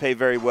jobs, which pay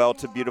very well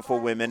to beautiful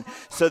women.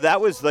 So that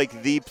was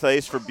like the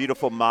place for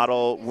beautiful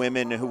model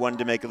women who wanted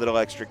to make a little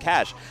extra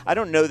cash. I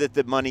don't know that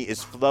the money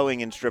is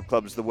flowing in strip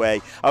clubs the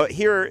way.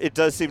 Here it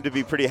does seem to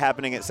be pretty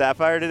happening at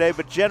Sapphire today,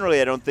 but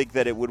generally I don't think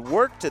that it would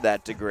work to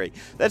that degree.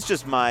 That's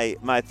just my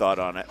thought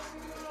on it.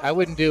 I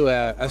wouldn't do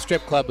a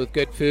strip club with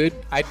good food.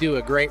 I'd do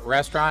a great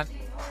restaurant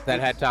that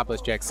had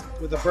topless chicks.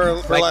 With the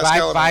burlesque Like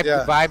element,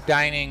 yeah. vibe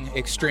dining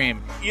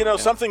extreme.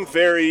 Something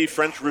very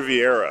French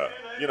Riviera.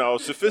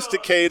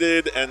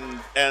 Sophisticated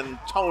and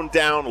toned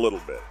down a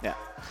little bit. Yeah.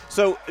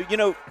 So,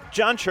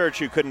 John Church,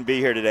 who couldn't be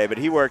here today, but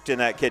he worked in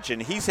that kitchen,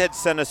 he's had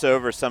sent us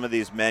over some of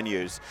these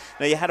menus.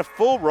 Now, you had a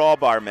full raw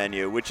bar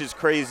menu, which is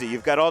crazy.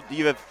 You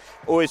have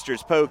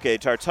oysters, poke,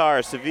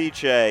 tartare,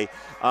 ceviche.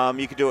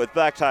 You could do it with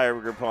black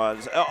tiger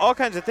prawns, all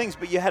kinds of things,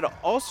 but you had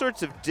all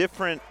sorts of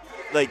different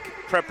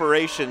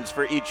preparations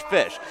for each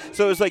fish.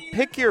 So it was like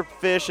pick your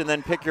fish and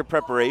then pick your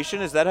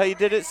preparation. Is that how you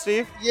did it,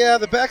 Steve? Yeah,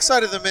 the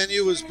backside of the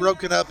menu was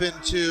broken up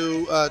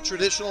into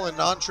traditional and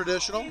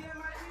non-traditional.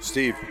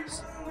 Steve.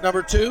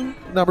 Number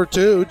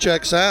two,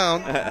 check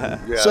sound.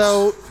 Yes.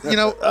 So,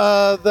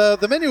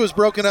 the menu was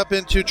broken up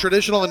into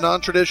traditional and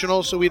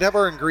non-traditional. So we'd have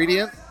our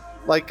ingredient,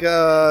 like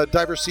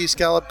diver sea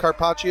scallop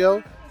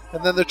carpaccio.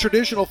 And then the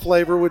traditional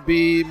flavor would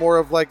be more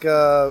of like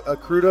a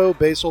crudo,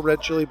 basil,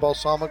 red chili,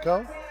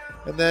 balsamico.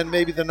 And then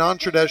maybe the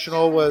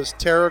non-traditional was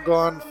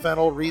tarragon,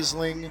 fennel,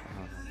 Riesling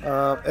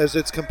as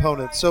its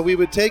components. So we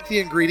would take the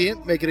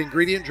ingredient, make it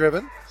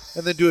ingredient-driven,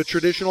 and then do a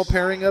traditional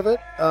pairing of it,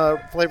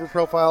 flavor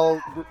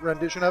profile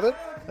rendition of it,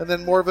 and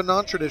then more of a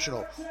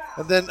non-traditional.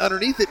 And then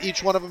underneath it,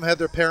 each one of them had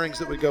their pairings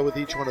that would go with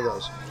each one of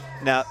those.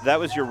 Now, that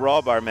was your raw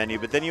bar menu,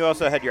 but then you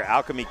also had your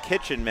Alchemy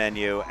Kitchen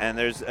menu, and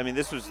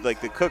this was like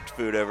the cooked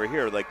food over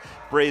here, like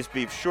braised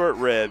beef short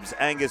ribs,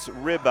 Angus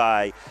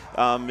ribeye,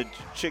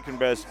 chicken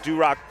breast,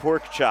 Duroc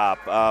pork chop,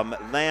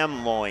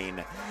 lamb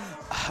loin.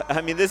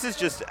 I mean, this is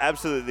just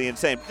absolutely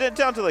insane.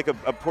 Down to like a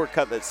pork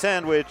cutlet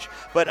sandwich,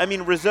 but I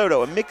mean,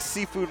 risotto, a mixed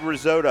seafood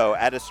risotto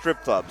at a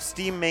strip club,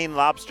 steamed Maine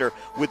lobster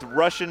with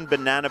Russian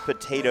banana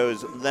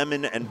potatoes,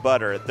 lemon and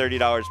butter at $30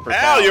 per pound.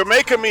 Al, you're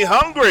making me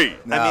hungry.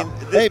 I mean,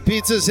 Hey,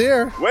 pizza's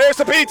here. Where's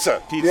the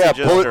pizza? pizza Yeah,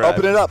 just pull it, arrived.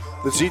 open it up.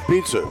 Let's eat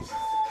pizza.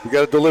 We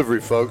got a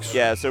delivery, folks.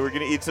 Yeah, so we're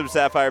going to eat some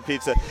Sapphire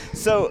pizza.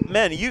 So,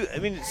 man,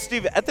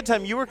 Steve, at the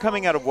time, you were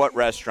coming out of what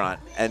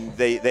restaurant, and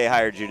they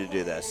hired you to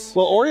do this?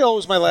 Well, Oriole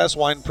was my last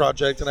wine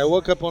project, and I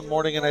woke up one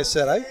morning and I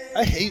said,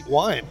 I hate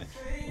wine.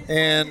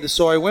 And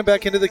so I went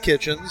back into the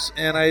kitchens,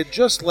 and I had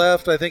just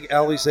left, I think,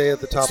 Alizé at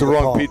the top It's the of the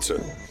wrong Palm.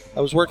 pizza.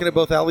 I was working at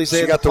both Alizé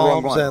She at got the the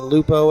wrong Palms one. and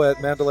Lupo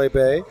at Mandalay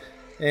Bay.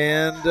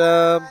 And,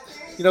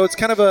 it's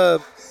kind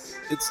of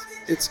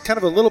it's kind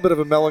of a little bit of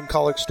a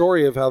melancholic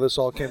story of how this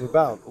all came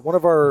about. One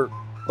of our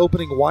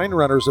opening wine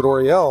runners at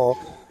Oriole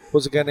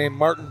was a guy named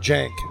Martin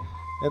Jank.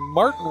 And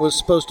Martin was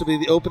supposed to be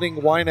the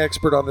opening wine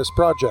expert on this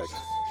project.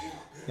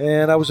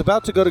 And I was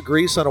about to go to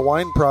Greece on a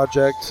wine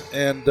project,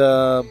 and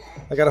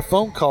I got a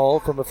phone call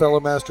from a fellow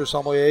master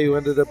sommelier who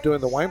ended up doing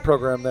the wine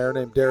program there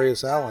named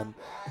Darius Allen.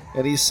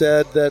 And he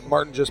said that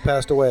Martin just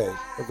passed away,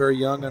 a very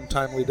young,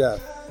 untimely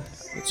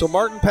death. And so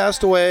Martin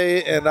passed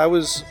away, and I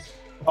was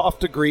off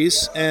to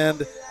Greece,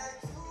 and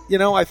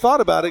I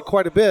thought about it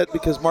quite a bit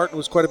because Martin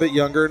was quite a bit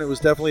younger, and it was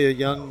definitely a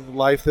young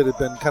life that had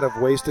been kind of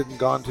wasted and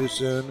gone too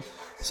soon.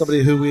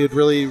 Somebody who we had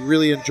really,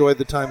 really enjoyed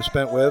the time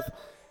spent with.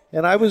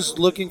 And I was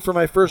looking for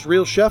my first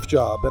real chef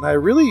job, and I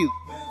really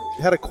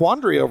had a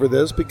quandary over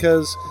this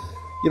because,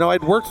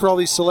 I'd worked for all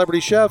these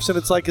celebrity chefs, and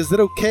it's like, is it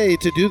okay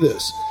to do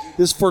this?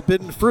 This is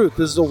forbidden fruit.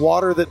 This is a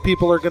water that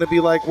people are going to be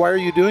like, why are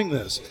you doing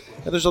this?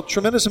 And there's a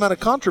tremendous amount of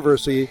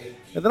controversy.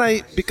 And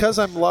then because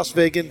I'm Las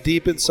Vegan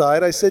deep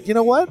inside, I said, you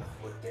know what?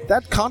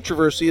 That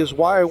controversy is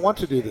why I want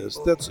to do this.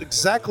 That's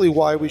exactly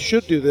why we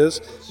should do this.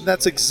 And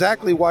that's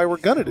exactly why we're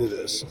going to do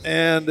this.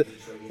 And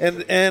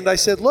I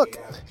said, look,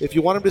 if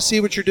you want them to see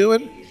what you're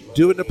doing,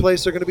 do it in a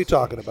place they're going to be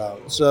talking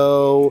about.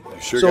 So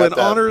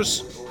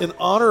in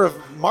honor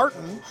of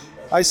Martin,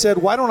 I said,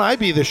 why don't I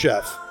be the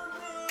chef?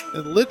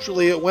 And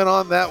literally it went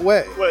on that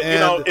way.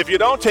 Well, if you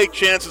don't take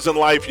chances in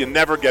life, you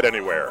never get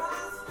anywhere.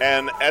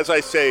 And as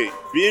I say,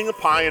 being a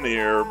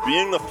pioneer,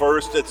 being the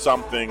first at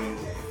something,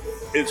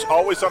 is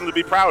always something to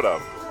be proud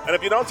of. And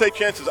if you don't take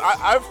chances,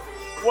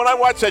 when I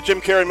watch that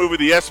Jim Carrey movie,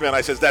 The Yes Man,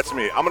 I says, that's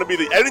me. I'm going to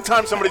be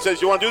anytime somebody says,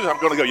 you want to do this? I'm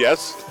going to go,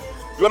 yes.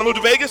 You want to move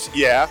to Vegas?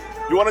 Yeah.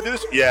 You want to do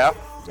this? Yeah.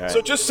 Right.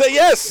 So just say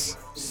yes.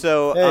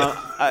 So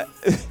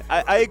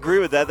I agree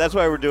with that. That's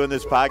why we're doing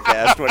this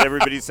podcast. When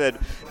everybody said,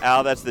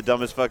 Al, that's the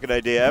dumbest fucking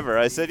idea ever,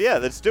 I said, yeah,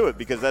 let's do it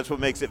because that's what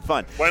makes it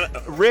fun.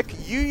 Rick,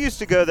 you used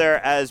to go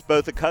there as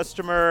both a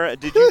customer.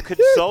 Did you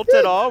consult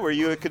at all? Were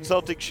you a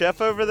consulting chef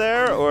over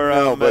there? Or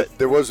No, but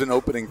there was an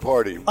opening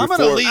party. I'm going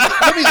to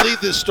let me lead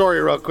this story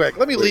real quick.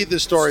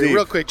 Steve.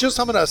 Real quick. Just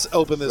I'm going to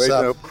open this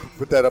up. No,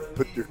 put that up.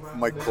 Put your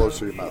mic closer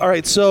to your mouth. All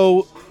right,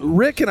 so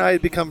Rick and I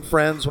had become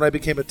friends when I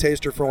became a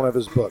taster for one of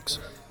his books.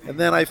 And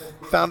then I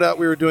found out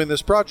we were doing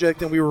this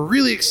project, and we were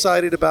really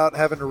excited about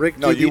having Rick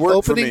do the you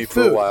worked for opening me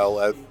food. for a while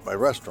at my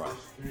restaurant.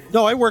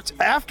 No, I worked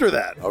after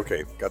that.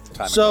 Okay, got the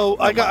time. So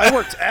I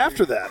worked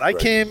after that. I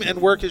came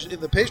and worked in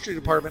the pastry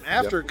department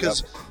after Yep.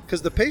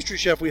 because the pastry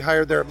chef we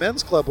hired there at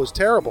Men's Club was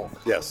terrible.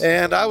 Yes.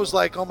 And I was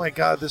like, oh my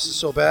God, this is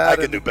so bad.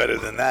 I can do better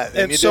than that.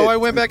 And you so did. I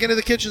went back into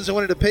the kitchens and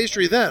went into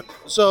pastry then.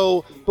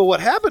 But what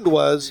happened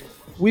was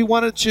we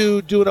wanted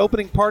to do an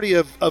opening party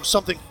of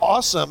something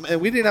awesome, and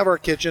we didn't have our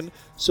kitchen,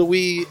 so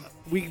we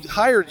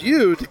hired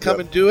you to come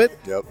and do it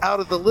out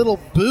of the little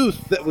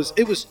booth that was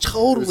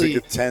totally It was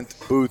like a tent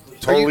booth, Are you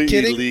totally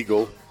kidding?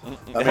 illegal.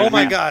 oh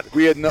my God!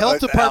 We had no health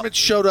department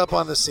showed up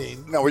on the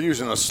scene. No, we're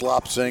using a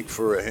slop sink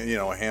for a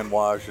hand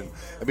wash, and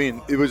I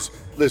mean it was.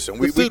 Listen,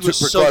 we food took was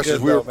so precautions.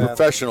 good, we were though, man.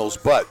 professionals,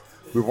 but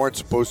we weren't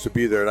supposed to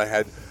be there. And I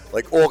had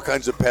like all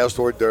kinds of past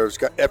hors d'oeuvres.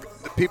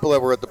 The people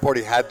that were at the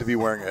party had to be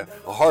wearing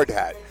a hard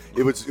hat.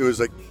 It was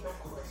like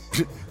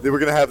they were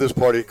going to have this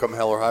party come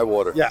hell or high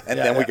water. Yeah. And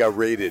then we got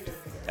raided.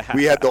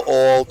 We had to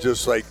all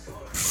just like.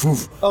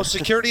 Oh,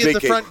 security at the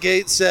vacate. front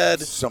gate said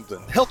Something.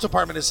 Health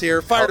department is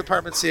here, fire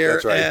department's here,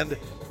 That's right.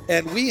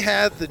 and we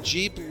had the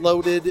Jeep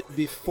loaded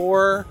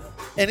before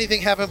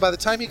anything happened. By the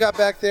time you got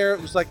back there,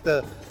 it was like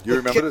You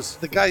remember this?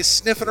 The guy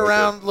sniffing Right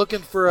around looking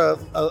for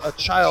a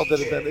child that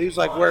had been. He was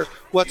like,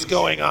 what's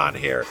going on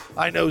here?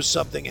 I know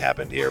something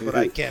happened here, but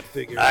I can't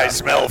figure it out. I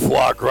smell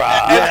foie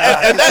gras.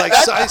 Yeah, he's like,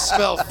 I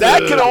smell food.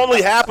 That can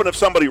only happen if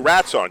somebody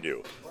rats on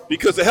you.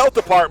 Because the health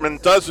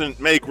department doesn't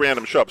make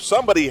random show up.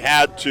 Somebody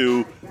had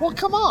to. Well,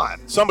 come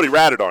on. Somebody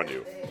ratted on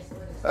you.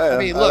 I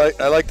mean,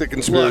 look. I like the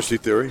conspiracy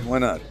theory. Why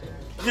not?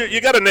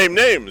 You got to name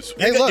names.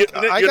 Hey, you look,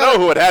 you know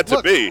who it had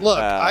to be. Look,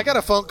 I got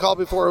a phone call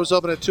before it was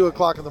open at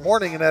 2:00 in the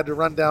morning and had to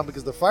run down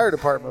because the fire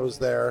department was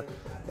there.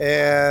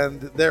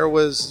 And there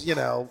was,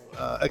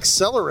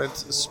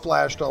 accelerant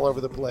splashed all over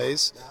the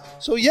place.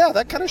 So, yeah,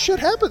 that kind of shit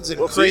happens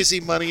in crazy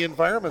money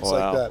environments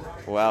like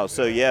that. Wow.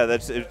 So, yeah,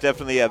 it's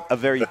definitely a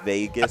very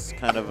Vegas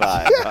kind of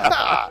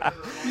vibe.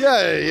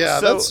 Yeah.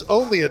 So, that's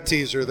only a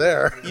teaser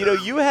there.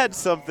 You had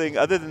something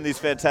other than these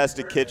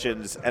fantastic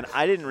kitchens, and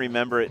I didn't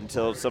remember it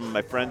until some of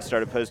my friends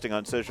started posting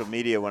on social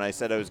media when I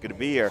said I was going to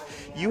be here.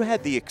 You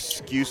had the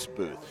excuse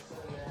booth.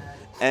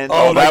 And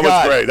that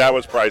was great. That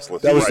was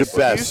priceless. That was priceless. the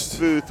best. This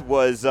booth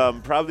was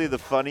probably the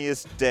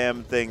funniest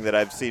damn thing that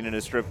I've seen in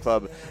a strip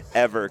club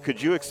ever. Could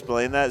you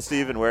explain that,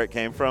 Steve, and where it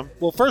came from?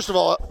 Well, first of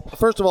all,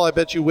 I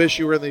bet you wish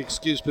you were in the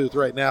excuse booth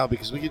right now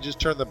because we could just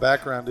turn the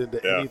background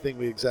into anything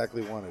we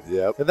exactly wanted.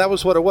 Yep. And that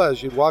was what it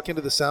was. You'd walk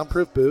into the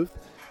soundproof booth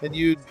and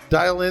you'd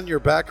dial in your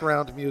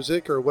background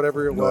music or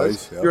whatever it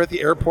was. Yep. You're at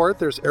the airport.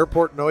 There's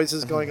airport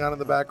noises going on in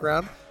the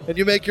background. And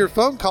you make your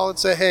phone call and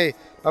say, hey,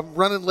 I'm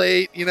running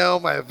late.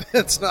 My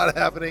event's not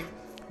happening.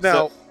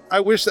 Now,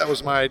 I wish that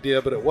was my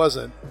idea, but it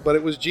wasn't. But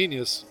it was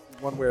genius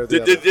one way or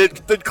the other.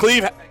 Did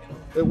Cleve?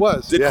 It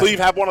was. Did Cleve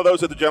have one of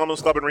those at the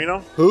Gentleman's Club in Reno?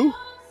 Who?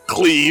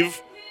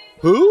 Cleve.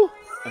 Who?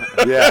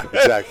 Yeah,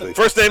 exactly.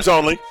 First names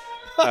only.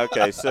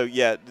 Okay, so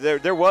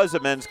there was a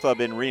men's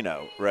club in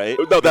Reno, right?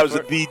 No, that was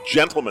the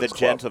Gentleman's The Club.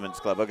 Gentleman's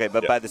Club. Okay,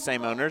 but by the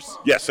same owners?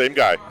 Yeah, same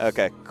guy.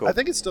 Okay, cool. I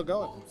think it's still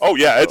going. Oh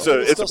yeah, it's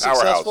a still powerhouse.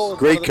 successful.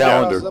 Great One of the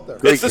powerhouses calendar. up there.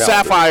 Great It's the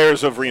calendar.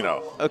 Sapphires of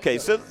Reno. Okay,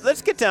 so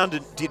let's get down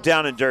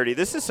and dirty.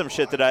 This is some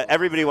shit that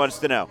everybody wants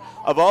to know.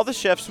 Of all the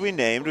chefs we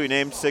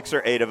named 6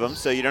 or 8 of them,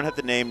 so you don't have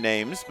to name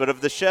names. But of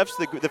the chefs,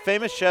 the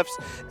famous chefs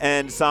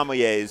and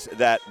sommeliers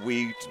that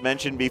we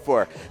mentioned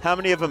before, how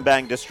many of them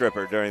banged a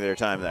stripper during their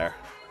time there?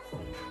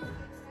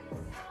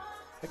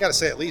 I got to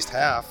say at least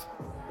half.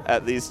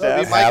 At least That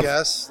would half? be my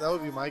guess. That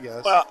would be my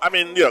guess. Well, I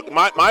mean,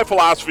 my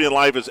philosophy in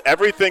life is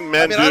everything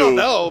men do. I don't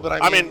know,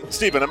 but I mean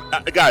Stephen,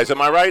 guys,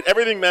 am I right?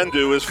 Everything men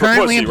do is for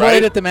Currently pussy, employed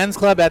right? at the men's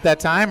club at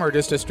that time, or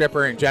just a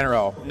stripper in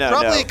general? No,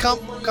 Probably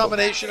no. a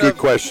combination Good of.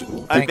 question.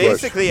 I'm Thank you.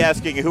 basically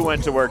asking who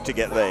went to work to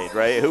get laid,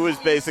 right? Who was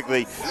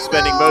basically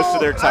spending most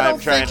of their I time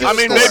don't trying think to. it was I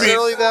mean, maybe-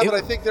 necessarily that, but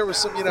I think there was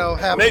some,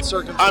 happen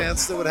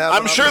circumstance that would happen.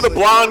 I'm sure the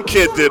obviously. blonde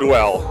kid did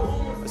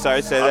well.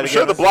 Sorry, say that I'm again.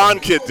 sure the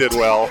blonde kid did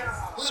well.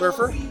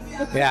 Surfer?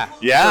 Yeah.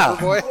 Yeah.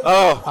 Surfer boy?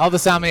 Oh, All the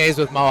sommeliers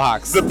with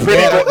mohawks. the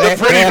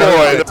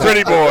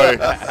pretty boy.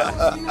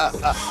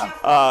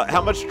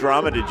 How much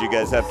drama did you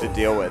guys have to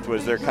deal with?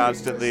 Was there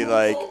constantly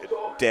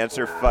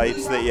dancer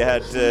fights that you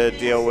had to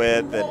deal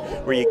with,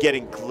 and were you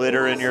getting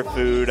glitter in your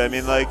food? I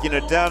mean,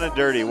 down and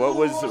dirty. What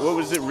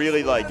was it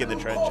really like in the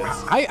trenches?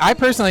 I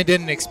personally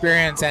didn't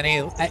experience any.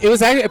 It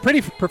was a pretty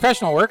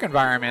professional work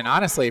environment,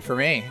 honestly, for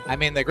me. I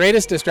mean, the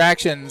greatest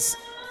distractions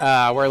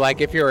were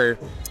if you were,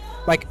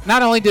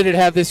 not only did it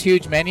have this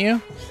huge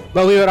menu,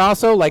 but we would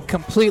also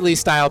completely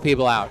style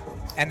people out.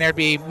 And there'd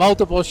be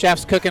multiple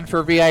chefs cooking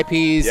for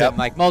VIPs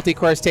and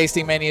multi-course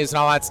tasting menus and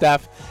all that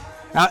stuff.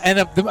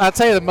 And I'll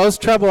tell you, the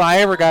most trouble I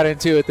ever got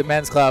into at the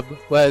men's club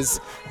was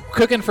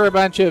cooking for a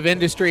bunch of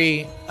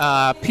industry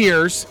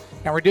peers.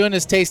 And we're doing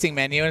this tasting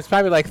menu, and it's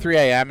probably 3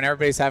 a.m., and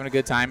everybody's having a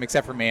good time,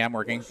 except for me. I'm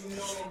working.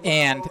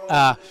 And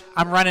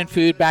I'm running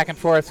food back and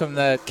forth from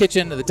the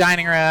kitchen to the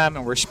dining room,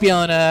 and we're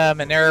spieling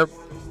them, and they're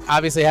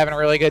obviously having a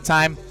really good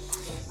time.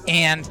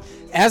 And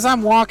as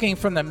I'm walking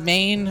from the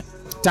main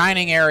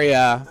dining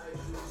area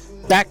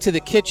back to the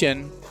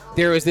kitchen,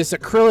 there was this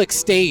acrylic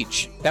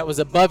stage that was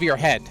above your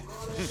head.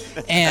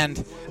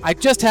 And I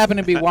just happened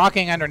to be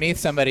walking underneath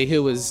somebody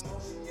who was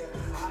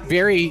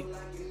very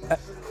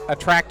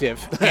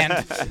attractive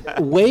and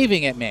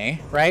waving at me,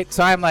 right?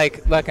 So I'm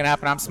looking up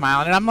and I'm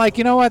smiling and I'm like,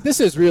 you know what? This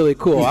is really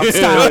cool. I'm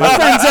styling my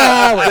friends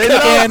out. We're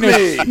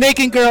cooking,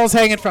 making girls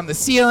hanging from the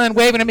ceiling,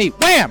 waving at me.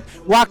 Wham!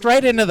 Walked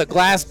right into the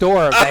glass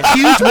door of that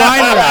huge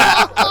wine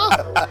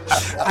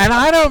rack. And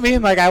I don't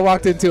mean I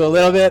walked into a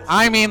little bit.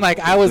 I mean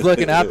I was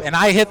looking up and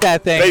I hit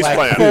that thing Face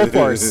plant. full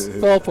force.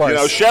 Full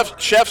force.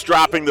 Chefs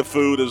dropping the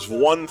food is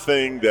one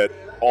thing that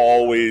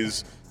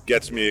always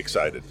gets me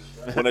excited.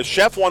 When a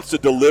chef wants to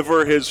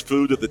deliver his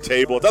food to the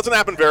table, it doesn't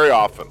happen very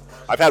often.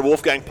 I've had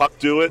Wolfgang Puck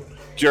do it.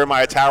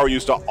 Jeremiah Tower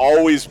used to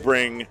always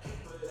bring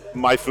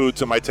my food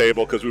to my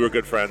table because we were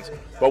good friends.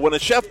 But when a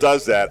chef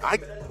does that,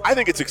 I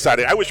think it's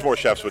exciting. I wish more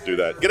chefs would do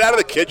that. Get out of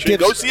the kitchen.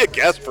 Go see a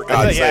guest, for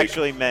God's sake.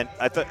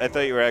 I thought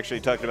you were actually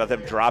talking about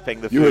them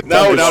dropping the You food would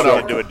no.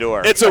 into a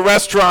door. It's a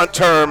restaurant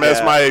term,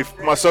 as my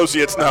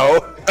associates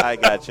know. I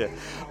gotcha.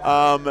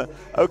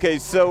 Okay,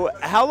 so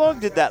how long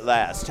did that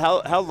last?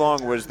 How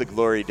long was the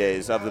glory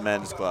days of the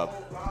men's club?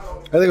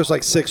 I think it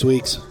was 6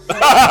 weeks. 6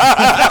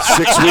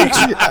 weeks.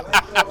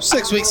 Yeah.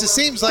 6 weeks. It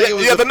seems like it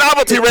was. The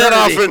novelty ran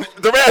off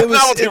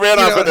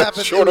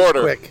in short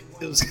order. Quick.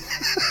 It was.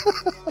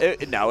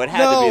 No, it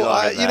had to be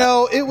longer than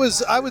that. It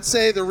was. I would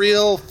say the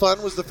real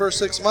fun was the first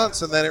 6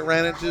 months, and then it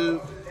ran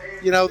into,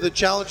 the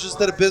challenges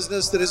that a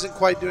business that isn't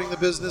quite doing the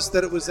business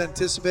that it was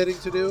anticipating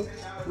to do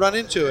run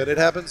into it. It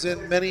happens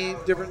in many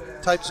different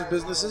types of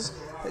businesses.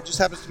 It just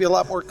happens to be a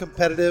lot more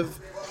competitive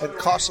and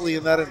costly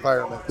in that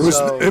environment.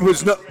 It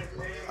was no.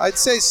 I'd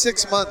say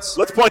 6 months.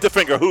 Let's point the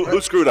finger. Who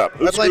screwed up?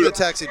 I blame the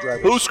taxi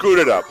drivers. Who screwed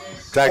it up?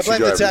 I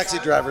blame the taxi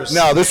drivers.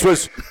 No, this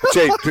was,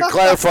 Jay, to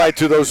clarify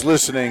to those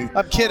listening.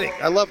 I'm kidding.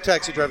 I love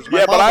taxi drivers. My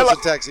Yeah, but mom I was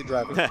a taxi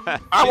driver.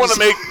 I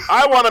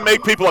want to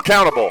make people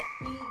accountable.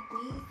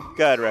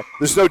 Go ahead, Rick.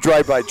 There's no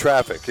drive-by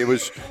traffic. It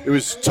was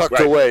tucked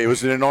Right. away. It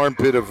was in an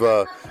armpit of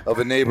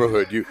a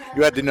neighborhood. You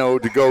had to know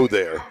to go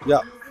there. Yeah.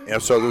 You know,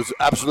 so there was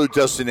absolute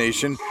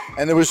destination,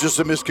 and there was just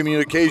a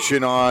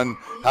miscommunication on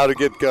how to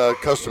get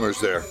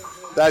customers there.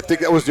 I think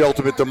that was the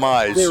ultimate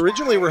demise. They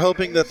originally were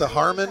hoping that the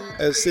Harmon,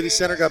 as City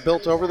Center got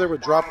built over there, would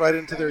drop right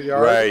into their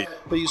yard. Right.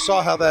 But you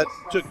saw how that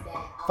took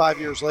 5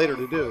 years later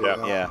to do. Yeah.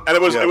 You know? Yeah. And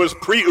it was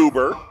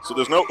pre-Uber, so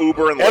there's no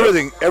Uber and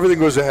Lyft. Everything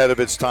was ahead of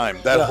its time.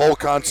 That whole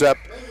concept,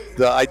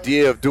 the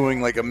idea of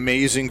doing like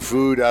amazing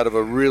food out of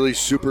a really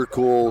super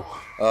cool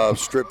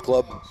strip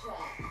club,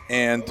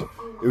 and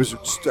it was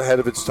just ahead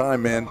of its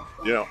time, man.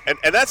 You know, and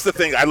that's the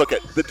thing I look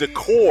at. The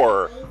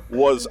decor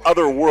was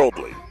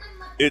otherworldly.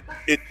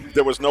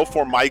 There was no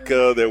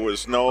Formica, there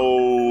was no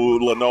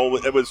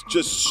linoleum. It was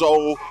just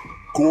so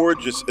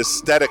gorgeous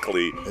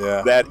aesthetically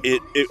that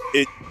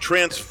it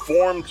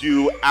transformed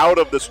you out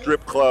of the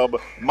strip club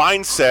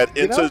mindset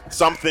into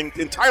something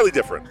entirely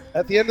different.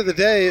 At the end of the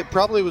day, it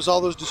probably was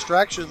all those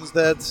distractions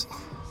that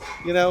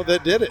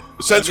did it.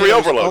 Sensory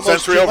overload. Almost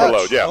Sensory too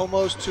overload. much. Yeah.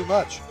 Almost too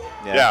much.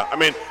 Yeah. I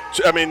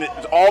mean,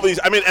 all these.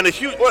 I mean, and a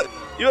huge. When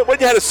you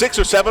had a 600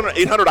 or 700 or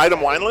 800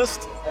 item wine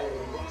list.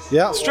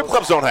 Yeah. Strip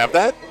clubs don't have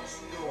that.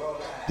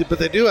 But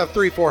they do have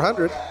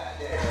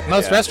 300-400.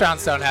 Most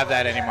restaurants don't have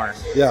that anymore.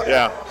 Yeah.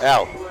 Yeah.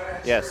 Al,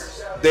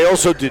 Yes. they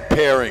also did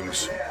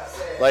pairings.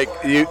 Like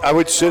I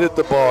would sit at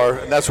the bar,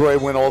 and that's where I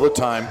went all the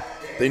time.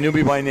 They knew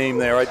me by name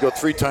there. I'd go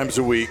 3 times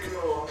a week.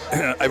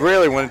 I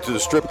rarely went into the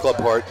strip club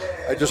part.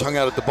 I just hung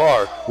out at the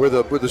bar where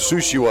the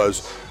sushi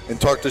was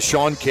and talked to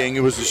Sean King,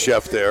 who was the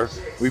chef there.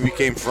 We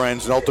became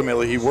friends, and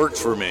ultimately he worked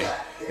for me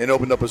and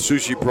opened up a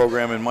sushi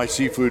program in My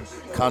Seafood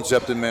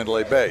Concept in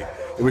Mandalay Bay.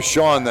 It was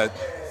Sean that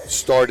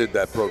started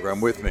that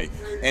program with me.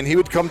 And he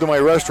would come to my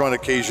restaurant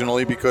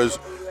occasionally because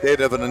they'd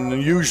have an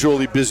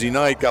unusually busy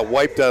night, got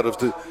wiped out of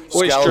the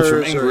scallops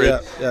from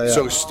Ingrid. Yeah.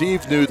 So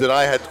Steve knew that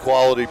I had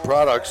quality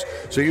products,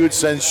 so he would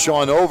send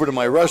Sean over to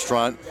my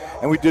restaurant,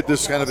 and we did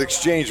this kind of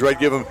exchange where I'd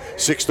give him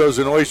 6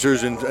 dozen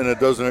oysters and a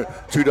dozen,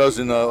 2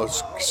 dozen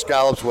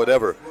scallops,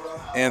 whatever.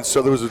 And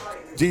so there was a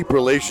deep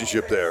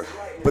relationship there.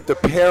 But the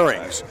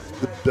pairings,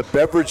 the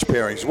beverage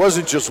pairings, it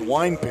wasn't just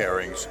wine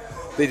pairings.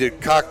 They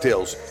did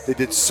cocktails, they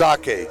did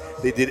sake,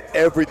 they did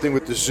everything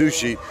with the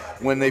sushi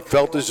when they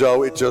felt as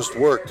though it just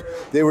worked.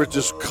 They were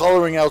just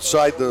coloring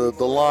outside the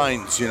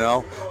lines,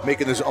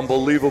 making this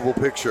unbelievable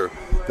picture.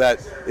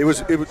 That it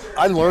was.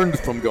 I learned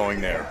from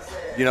going there,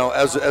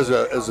 as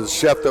a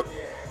chef that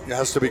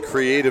has to be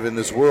creative in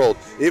this world.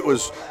 It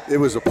was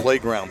a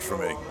playground for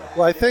me.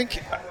 Well, I think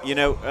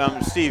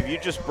Steve, you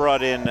just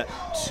brought in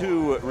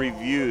 2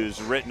 reviews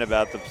written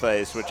about the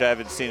place, which I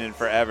haven't seen in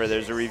forever.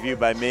 There's a review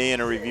by me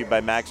and a review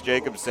by Max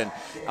Jacobson.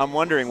 I'm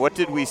wondering, what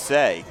did we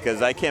say?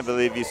 Because I can't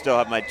believe you still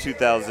have my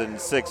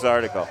 2006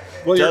 article.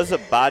 Well, Does a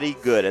body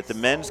good? At the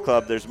men's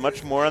club, there's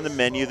much more on the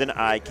menu than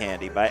eye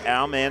candy, by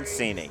Al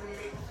Mancini.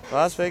 The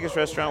Las Vegas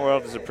restaurant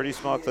world is a pretty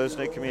small,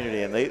 close-knit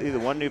community, and lately the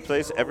one new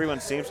place everyone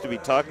seems to be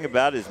talking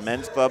about is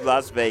Men's Club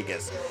Las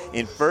Vegas.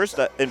 In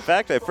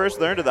fact, I first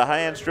learned of the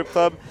high-end strip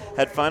club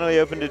had finally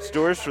opened its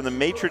doors from the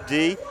maitre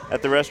d'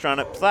 at the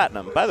restaurant at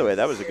Platinum. By the way,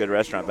 that was a good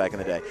restaurant back in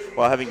the day,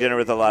 while having dinner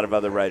with a lot of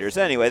other writers.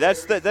 Anyway,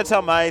 that's how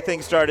my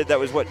thing started. That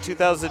was,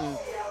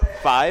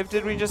 2005,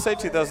 did we just say?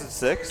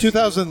 2006?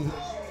 2000,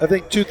 I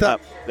think 2000.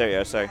 Oh, there you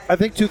are, sorry. I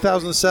think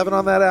 2007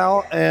 on that,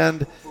 Al.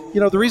 And,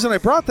 the reason I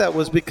brought that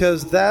was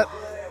because that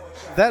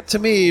to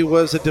me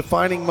was a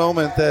defining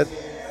moment that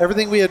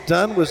everything we had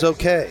done was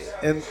okay.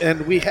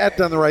 And we had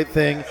done the right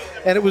thing.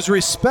 And it was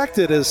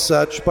respected as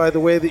such by the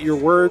way that your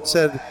words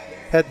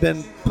had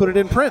been put it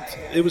in print.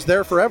 It was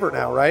there forever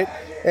now, right?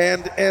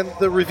 And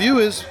the review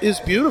is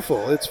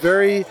beautiful. It's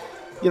very,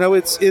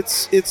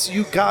 it's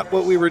you got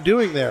what we were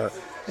doing there.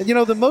 And,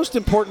 the most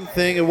important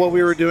thing of what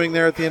we were doing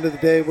there at the end of the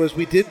day was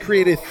we did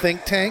create a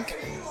think tank.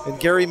 And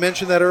Gary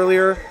mentioned that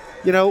earlier.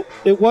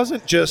 It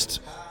wasn't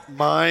just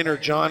mine or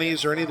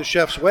Johnny's or any of the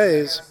chef's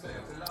ways.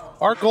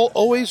 Our goal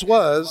always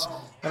was,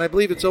 and I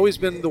believe it's always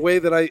been the way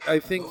that I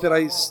think that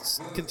I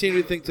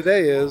continue to think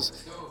today is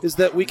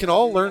that we can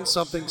all learn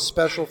something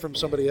special from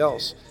somebody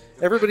else.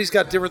 Everybody's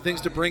got different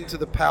things to bring to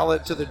the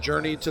palate, to the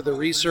journey, to the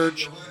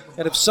research.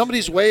 And if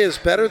somebody's way is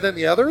better than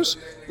the others,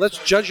 let's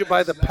judge it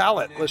by the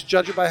palate. Let's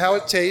judge it by how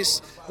it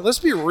tastes. And let's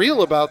be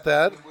real about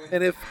that.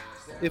 And if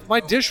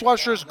my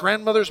dishwasher's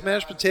grandmother's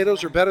mashed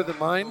potatoes are better than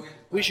mine,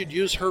 we should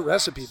use her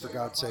recipe, for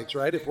God's sakes,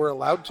 right? If we're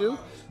allowed to,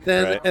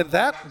 then Right. And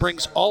that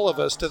brings all of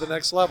us to the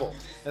next level.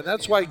 And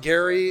that's why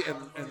Gary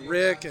and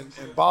Rick and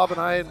Bob and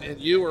I and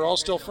you are all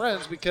still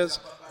friends, because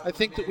I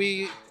think that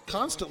we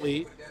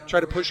constantly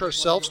try to push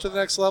ourselves to the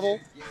next level,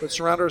 but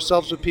surround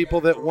ourselves with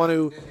people that want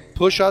to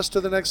push us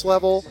to the next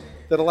level,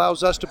 that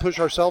allows us to push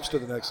ourselves to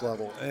the next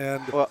level.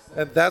 And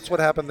that's what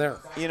happened there.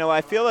 You know,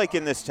 I feel like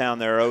in this town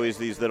there are always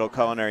these little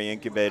culinary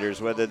incubators,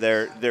 whether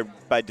they're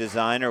by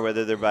design or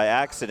whether they're by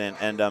accident.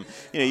 And,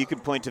 you can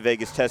point to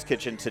Vegas Test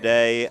Kitchen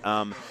today.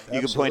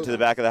 You can point to the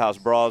Back of the House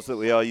Brawls that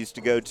we all used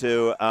to go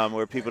to,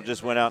 where people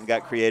just went out and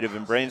got creative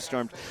and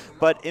brainstormed.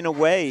 But in a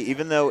way,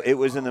 even though it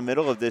was in the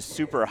middle of this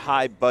super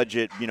high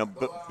budget,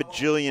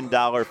 bajillion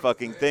dollar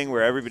fucking thing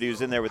where everybody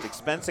was in there with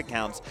expense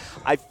accounts,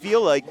 I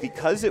feel like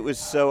because it was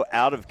so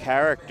out of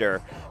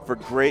character for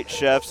great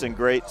chefs and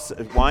great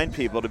wine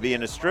people to be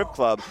in a strip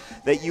club,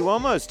 that you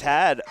almost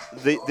had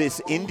this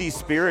indie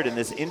spirit and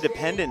this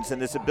independence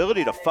and this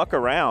ability to fuck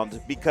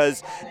around,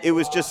 because it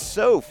was just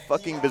so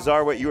fucking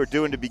bizarre what you were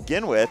doing to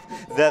begin with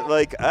that,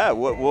 like,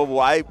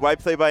 why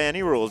play by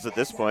any rules at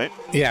this point?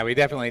 Yeah, we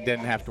definitely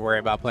didn't have to worry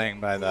about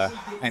playing by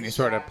any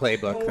sort of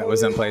playbook that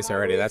was in place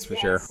already, that's for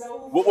sure.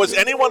 Was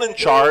anyone in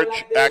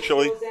charge,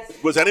 actually?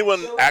 Was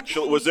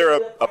there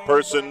a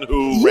person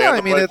who ran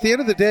the place? At the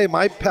end of the day,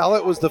 my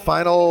palate was the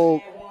final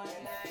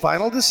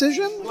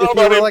decision? No, if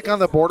we were on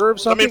the border of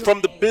something?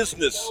 From the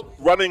business,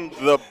 running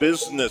the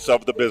business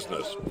of the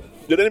business.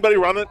 Did anybody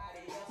run it?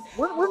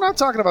 We're not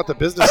talking about the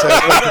business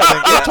aspect of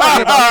things. We're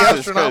talking about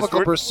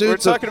gastronomical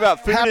pursuits. We're talking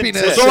about food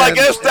happiness. So I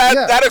guess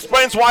that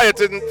explains why it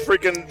didn't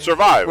freaking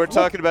survive. We're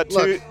talking about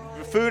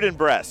food and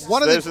breasts.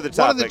 One of the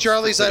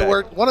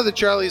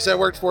Charlies I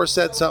worked for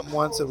said something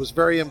once that was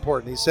very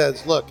important. He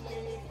says, "Look,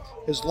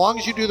 as long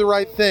as you do the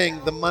right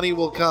thing, the money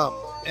will come.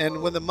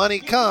 And when the money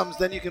comes,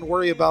 then you can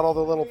worry about all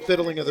the little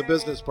fiddling of the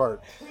business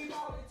part."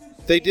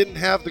 They didn't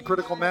have the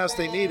critical mass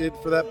they needed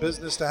for that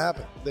business to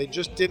happen. They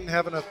just didn't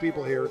have enough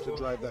people here to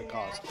drive that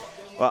cost.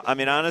 Well,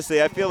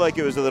 honestly, I feel like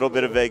it was a little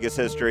bit of Vegas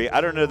history.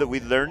 I don't know that we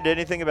learned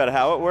anything about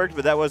how it worked,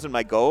 but that wasn't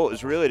my goal. It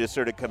was really to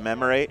sort of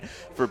commemorate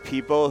for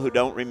people who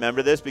don't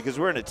remember this, because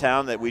we're in a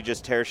town that we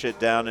just tear shit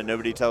down and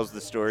nobody tells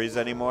the stories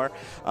anymore.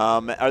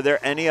 Are there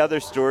any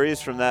other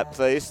stories from that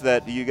place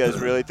that you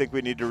guys really think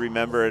we need to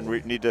remember and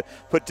we need to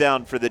put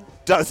down for the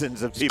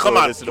dozens of people? Come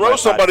on, throw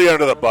somebody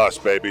under the bus,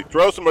 baby.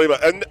 Throw somebody,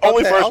 and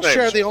only first I'll names.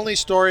 share the only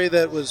story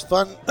that was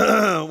fun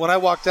when I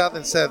walked out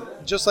and said,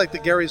 just like the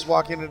Gary's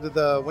walking into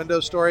the window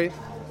story.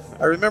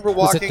 I remember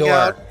walking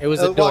out. It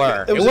was a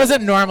door. It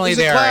wasn't normally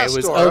there. It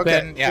was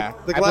open. Okay. Yeah.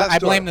 The glass I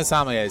blame the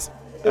sommeliers.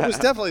 It was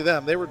definitely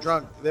them. They were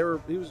drunk.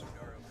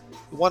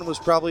 One was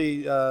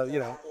probably,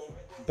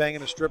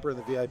 banging a stripper in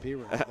the VIP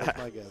room. That's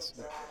my guess.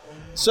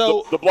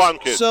 So the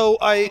blonde kid. So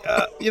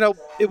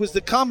it was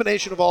the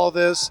combination of all of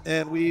this,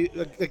 and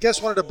a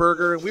guest wanted a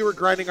burger, and we were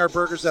grinding our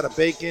burgers out of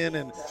bacon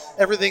and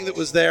everything that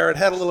was there. It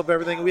had a little of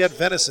everything. And we had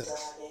venison,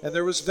 and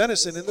there was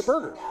venison in the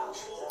burger,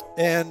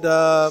 and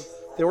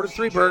they ordered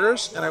 3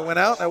 burgers, and I went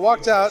out, and I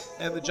walked out,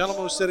 and the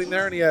gentleman was sitting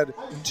there, and he had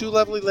 2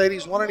 lovely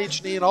ladies, one on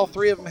each knee, and all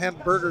 3 of them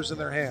had burgers in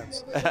their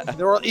hands. And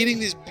they were all eating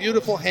these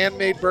beautiful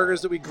handmade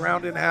burgers that we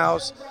ground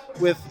in-house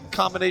with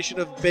combination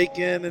of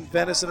bacon and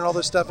venison and all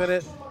this stuff in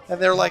it. And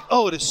they're like,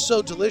 "Oh, it is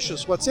so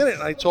delicious. What's in it?"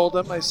 And I told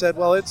them, I said,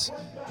 "Well, it's,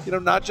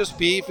 not just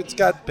beef. It's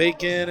got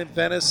bacon and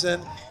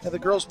venison." And the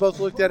girls both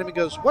looked at him and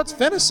goes, "What's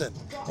venison?"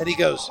 And he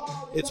goes,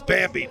 "It's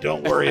Bambi.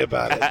 Don't worry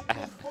about it."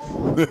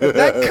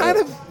 That kind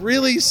of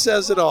really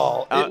says it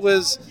all. It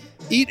was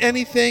eat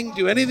anything,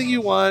 do anything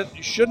you want.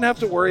 You shouldn't have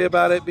to worry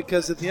about it,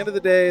 because at the end of the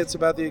day, it's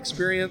about the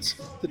experience,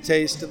 the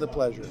taste, and the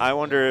pleasure. I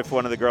wonder if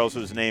one of the girls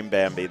was named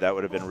Bambi. That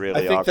would have been really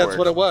awkward. I think that's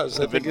what it was.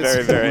 It would have been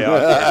very, very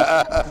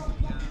awkward.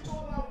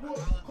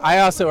 I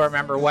also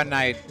remember one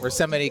night where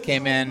somebody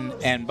came in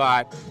and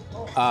bought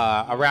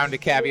a round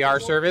of caviar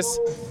service,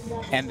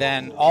 and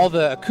then all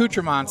the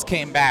accoutrements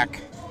came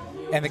back,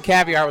 and the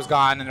caviar was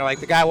gone, and they're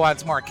like, "The guy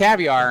wants more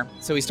caviar,"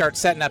 so we start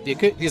setting up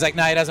he's like,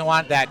 "No, he doesn't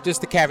want that,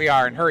 just the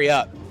caviar, and hurry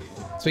up."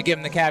 So we give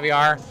him the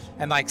caviar,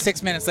 and like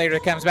 6 minutes later,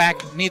 it comes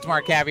back, needs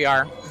more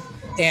caviar.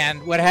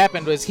 And what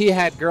happened was he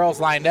had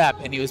girls lined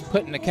up, and he was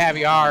putting the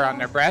caviar on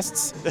their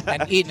breasts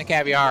and eating the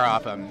caviar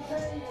off them.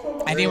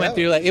 And he went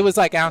through, it was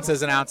like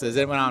ounces and ounces.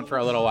 It went on for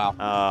a little while.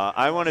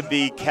 I want to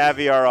be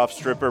caviar off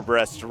stripper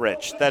breasts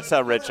rich. That's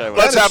how rich I was.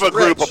 Let's have a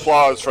group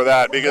applause for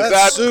that, because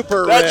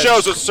that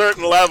shows a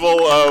certain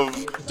level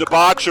of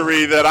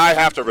debauchery that I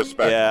have to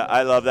respect. Yeah,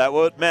 I love that.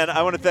 Well, man,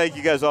 I want to thank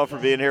you guys all for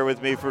being here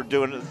with me, for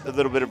doing a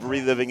little bit of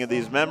reliving of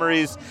these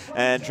memories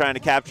and trying to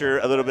capture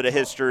a little bit of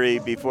history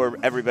before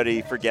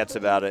everybody forgets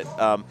about it.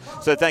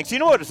 So thanks. You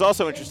know what is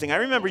also interesting? I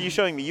remember you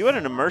showing me you had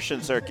an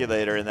immersion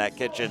circulator in that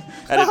kitchen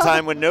at a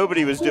time when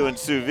nobody was doing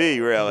sous vide,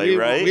 really,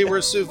 right? We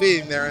were sous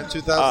videing there in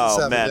 2007,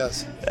 oh, man.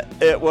 Yes.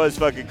 It was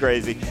fucking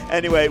crazy.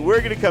 Anyway, we're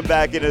going to come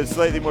back in a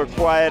slightly more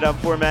quiet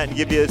format and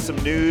give you some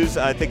news.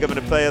 I think I'm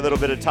going to play a little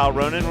bit of Tal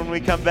Ronan when we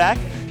come back.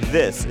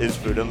 This is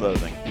Food and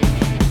Loathing.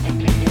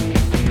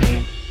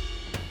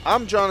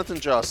 I'm Jonathan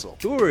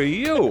Jossel. Who are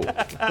you?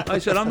 I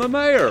said I'm the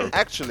mayor.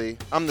 Actually,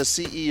 I'm the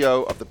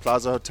CEO of the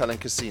Plaza Hotel and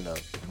Casino.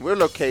 We're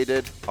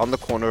located on the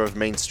corner of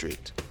Main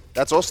Street.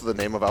 That's also the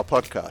name of our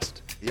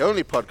podcast. the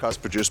only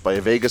podcast produced by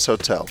a Vegas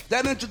hotel.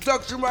 That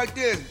introduction right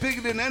there is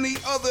bigger than any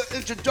other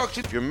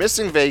introduction. If you're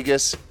missing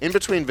Vegas, in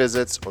between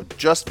visits, or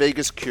just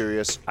Vegas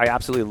curious, I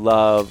absolutely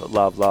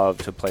love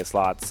to play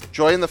slots.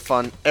 join the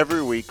fun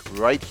every week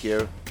right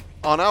here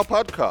on our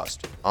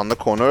podcast, On the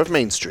Corner of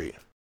Main Street.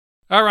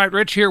 All right,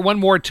 Rich, here one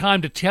more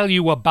time to tell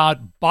you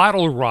about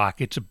Bottle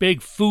Rock. It's a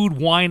big food,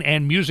 wine,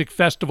 and music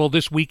festival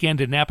this weekend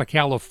in Napa,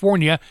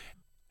 California.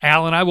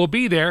 Al and I will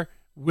be there.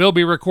 We'll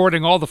be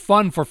recording all the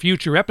fun for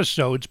future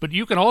episodes, but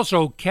you can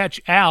also catch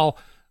Al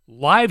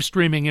live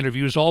streaming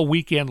interviews all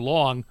weekend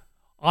long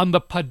on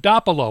the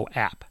Podopolo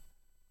app.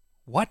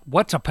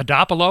 What's a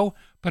Podopolo?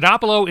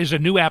 Podopolo is a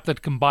new app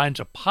that combines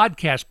a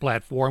podcast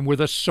platform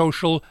with a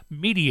social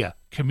media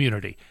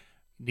community.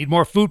 Need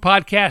more food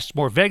podcasts,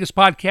 more Vegas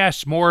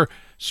podcasts, more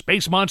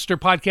Space Monster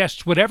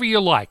podcasts, whatever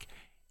you like.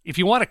 If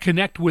you want to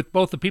connect with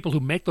both the people who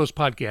make those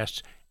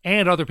podcasts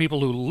and other people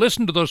who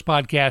listen to those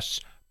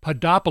podcasts,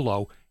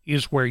 Podopolo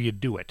is where you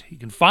do it. You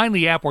can find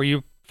the app where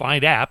you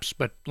find apps,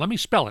 but let me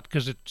spell it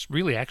because it's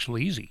really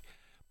actually easy.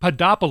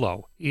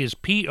 Podopolo is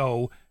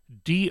Podopolo.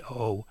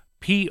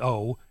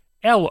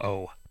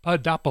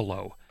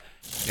 Podopolo.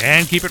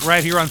 And keep it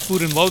right here on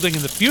Food and Loathing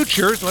in the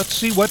future. Let's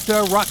see what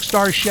rock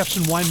star chefs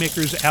and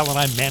winemakers Al and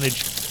I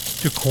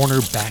managed to corner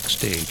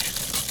backstage.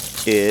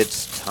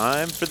 It's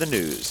time for the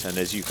news, and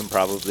as you can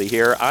probably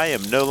hear, I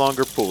am no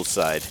longer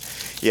poolside.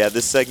 Yeah,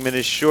 this segment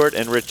is short,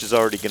 and Rich is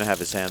already going to have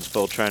his hands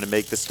full trying to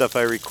make the stuff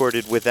I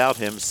recorded without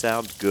him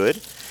sound good.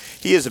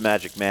 He is a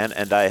magic man,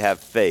 and I have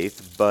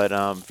faith, but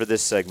for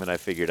this segment, I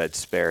figured I'd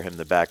spare him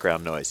the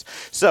background noise.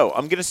 So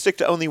I'm going to stick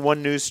to only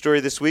one news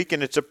story this week,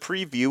 and it's a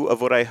preview of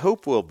what I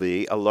hope will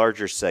be a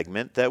larger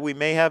segment that we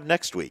may have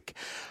next week.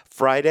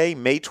 Friday,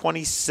 May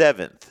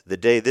 27th, the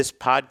day this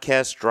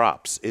podcast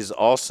drops, is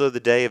also the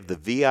day of the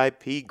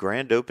VIP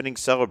grand opening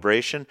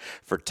celebration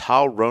for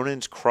Tal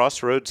Ronen's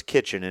Crossroads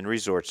Kitchen in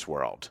Resorts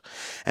World.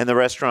 And the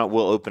restaurant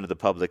will open to the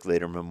public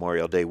later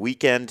Memorial Day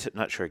weekend.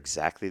 Not sure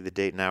exactly the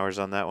date and hours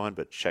on that one,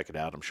 but check it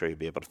out. I'm sure you'll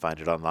be able to find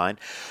it online.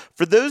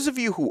 For those of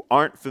you who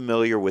aren't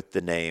familiar with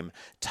the name,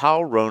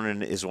 Tal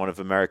Ronen is one of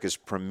America's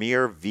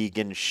premier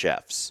vegan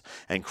chefs.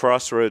 And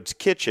Crossroads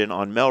Kitchen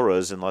on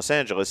Melrose in Los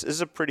Angeles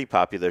is a pretty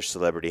popular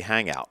celebrity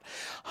hangout.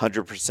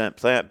 100%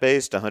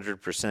 plant-based,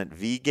 100%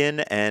 vegan,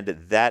 and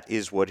that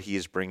is what he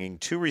is bringing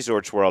to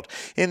Resorts World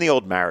in the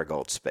old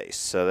Marigold space.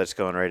 So that's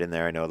going right in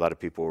there. I know a lot of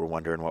people were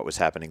wondering what was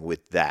happening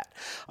with that.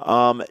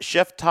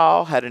 Chef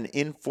Tal had an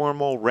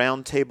informal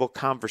roundtable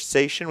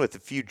conversation with a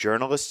few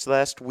journalists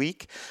last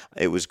week.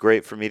 It was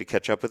great for me to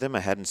catch up with him. I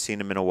hadn't seen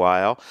him in a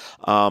while.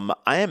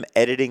 I am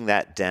editing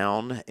that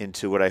down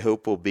into what I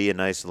hope will be a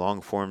nice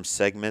long-form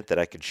segment that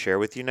I could share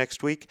with you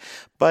next week.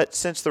 But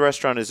since the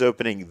restaurant is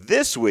opening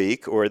this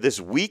week, or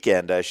this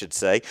weekend, I should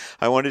say,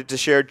 I wanted to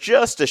share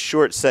just a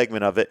short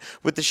segment of it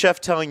with the chef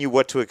telling you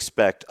what to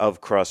expect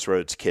of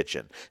Crossroads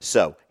Kitchen.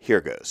 So,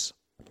 here goes.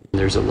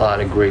 There's a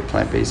lot of great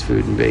plant-based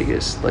food in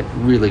Vegas, like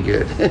really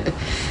good,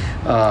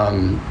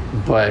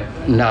 but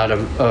not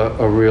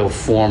a real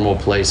formal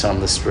place on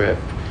the Strip.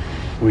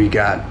 We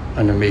got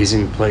an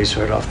amazing place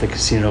right off the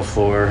casino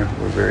floor.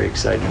 We're very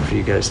excited for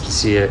you guys to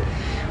see it.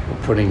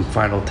 We're putting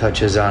final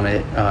touches on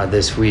it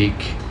this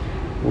week.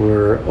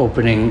 We're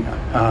opening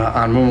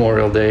on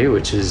Memorial Day,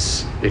 which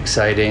is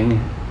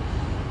exciting.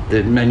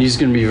 The menu's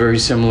going to be very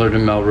similar to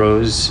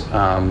Melrose.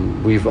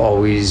 We've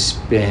always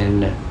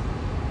been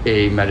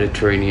a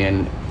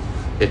Mediterranean,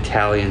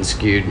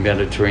 Italian-skewed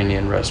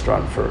Mediterranean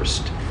restaurant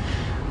first.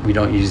 We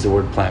don't use the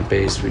word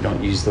plant-based. We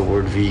don't use the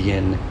word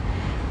vegan.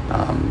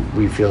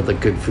 We feel that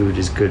good food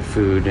is good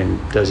food and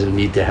doesn't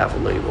need to have a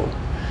label.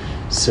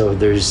 So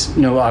there's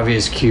no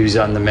obvious cues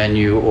on the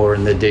menu or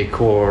in the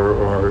decor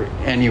or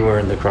anywhere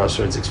in the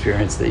Crossroads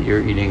experience that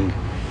you're eating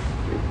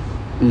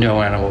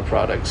no animal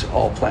products,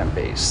 all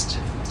plant-based.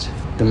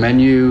 The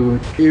menu,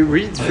 it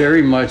reads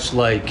very much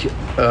like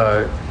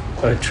a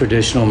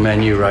traditional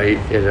menu, right,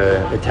 at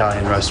an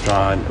Italian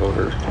restaurant,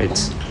 or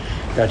it's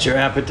got your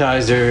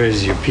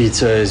appetizers, your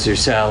pizzas, your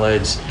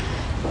salads.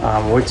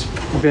 What's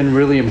been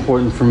really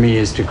important for me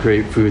is to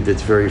create food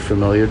that's very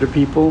familiar to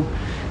people,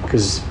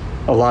 because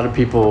a lot of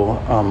people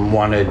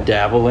want to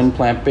dabble in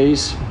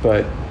plant-based,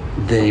 but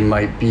they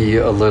might be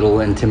a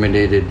little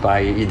intimidated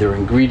by either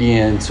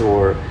ingredients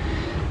or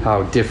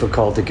how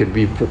difficult it could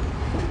be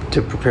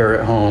to prepare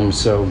at home.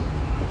 So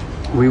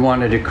we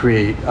wanted to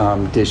create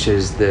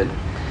dishes that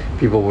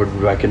people would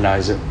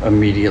recognize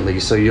immediately.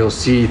 So you'll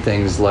see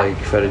things like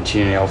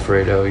fettuccine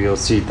alfredo, you'll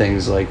see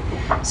things like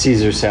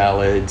Caesar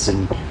salads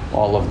and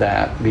all of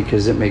that,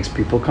 because it makes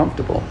people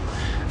comfortable.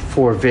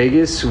 For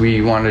Vegas,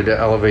 we wanted to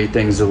elevate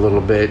things a little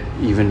bit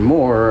even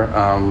more,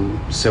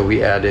 so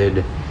we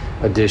added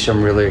a dish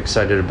I'm really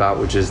excited about,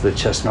 which is the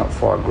chestnut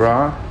foie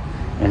gras.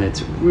 And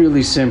it's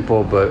really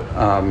simple, but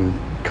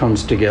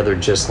comes together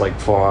just like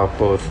foie,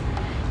 both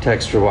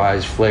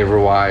texture-wise,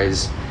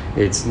 flavor-wise.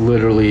 It's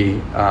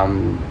literally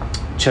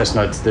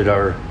chestnuts that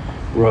are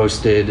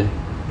roasted,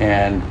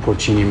 and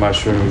porcini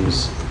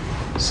mushrooms,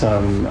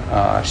 some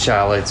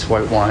shallots,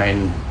 white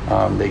wine.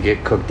 They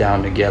get cooked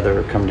down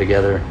together, come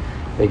together.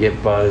 They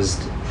get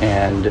buzzed,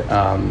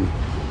 and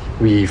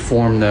we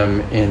form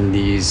them in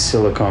these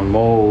silicone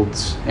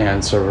molds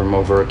and serve them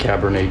over a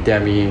Cabernet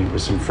Demi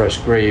with some fresh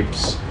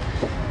grapes.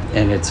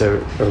 And it's a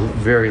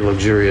very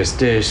luxurious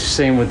dish.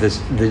 Same with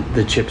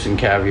the chips and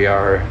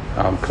caviar,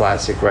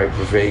 classic, right,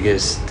 for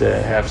Vegas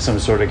to have some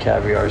sort of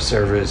caviar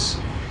service.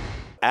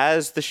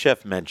 As the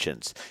chef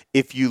mentions,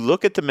 if you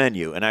look at the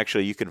menu, and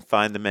actually you can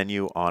find the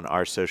menu on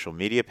our social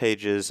media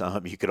pages.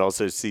 You could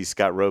also see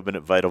Scott Robin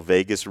at Vital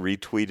Vegas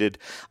retweeted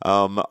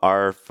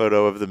our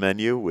photo of the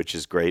menu, which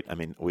is great. I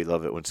mean, we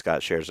love it when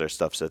Scott shares our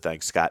stuff, so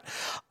thanks, Scott.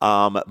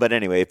 But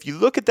anyway, if you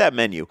look at that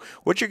menu,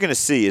 what you're going to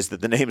see is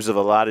that the names of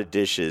a lot of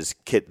dishes,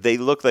 they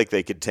look like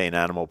they contain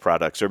animal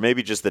products, or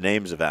maybe just the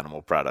names of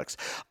animal products.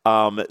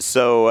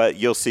 So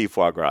you'll see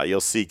foie gras,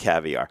 you'll see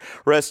caviar.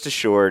 Rest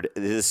assured,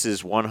 this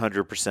is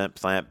 100%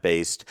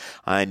 plant-based.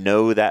 I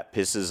know that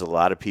pisses a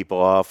lot of people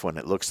off when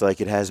it looks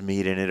like it has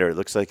meat in it, or it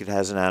looks like it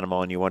has an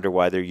animal, and you wonder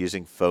why they're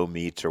using faux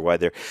meats, or why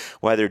they're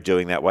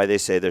doing that, why they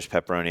say there's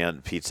pepperoni on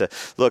the pizza.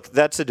 Look,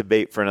 that's a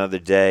debate for another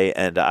day,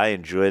 and I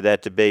enjoy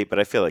that debate, but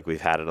I feel like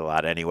we've had it a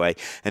lot anyway.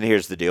 And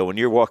here's the deal. When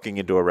you're walking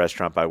into a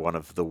restaurant by one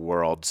of the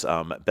world's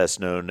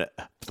best-known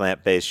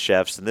plant-based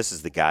chefs, and this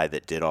is the guy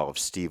that did all of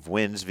Steve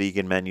Wynn's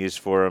vegan menus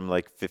for him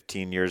like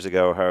 15 years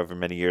ago, however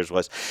many years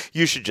was,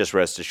 you should just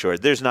rest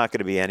assured there's not going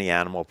to be any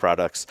animal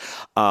products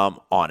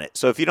on it.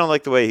 So if you don't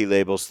like the way he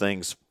labels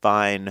things,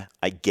 fine.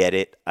 I get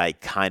it. I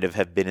kind of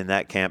have been in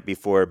that camp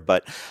before,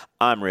 but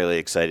I'm really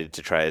excited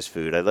to try his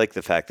food. I like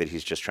the fact that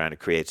he's just trying to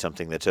create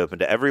something that's open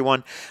to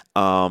everyone.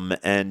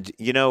 And,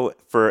 you know,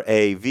 for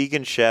a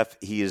vegan chef,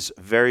 he is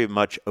very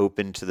much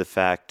open to the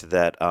fact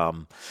that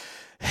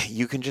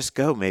you can just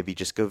go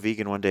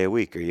vegan one day a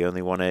week, or you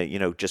only want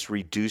to, just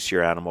reduce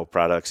your animal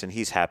products. And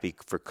he's happy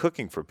for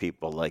cooking for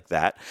people like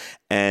that.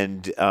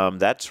 And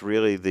that's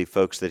really the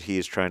folks that he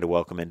is trying to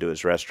welcome into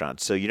his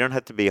restaurant. So you don't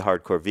have to be a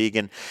hardcore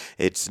vegan.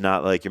 It's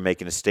not like you're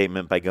making a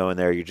statement by going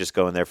there. You're just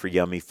going there for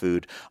yummy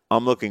food.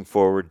 I'm looking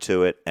forward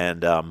to it.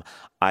 And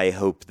I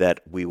hope that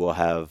we will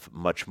have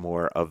much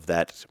more of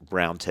that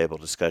roundtable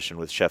discussion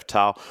with Chef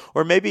Tal,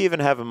 or maybe even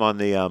have him on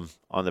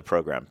the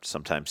program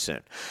sometime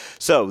soon.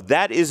 So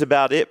that is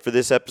about it for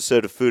this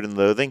episode of Food and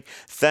Loathing.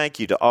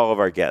 Thank you to all of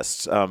our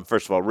guests.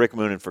 First of all, Rick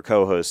Moonen for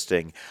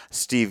co-hosting,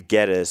 Steve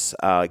Geddes,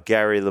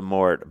 Gary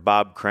Lamort,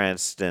 Bob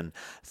Cranston.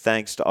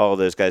 Thanks to all of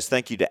those guys.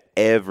 Thank you to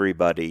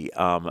everybody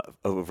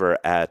over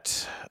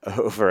at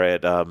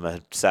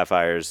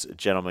Sapphire's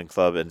Gentleman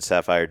Club and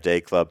Sapphire Day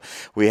Club.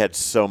 We had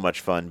so much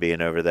fun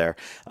being over there.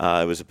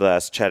 It was a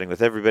blast chatting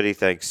with everybody.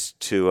 Thanks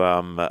to,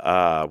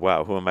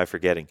 who am I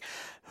forgetting?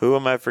 Who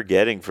am I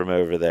forgetting from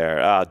over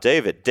there?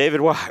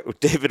 David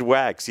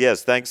Wax.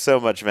 Yes, thanks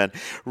so much, man.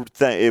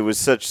 It was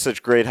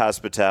such great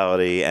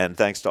hospitality, and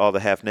thanks to all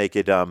the Half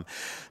Naked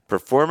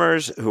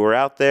performers who were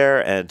out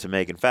there, and to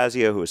Megan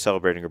Fazio, who was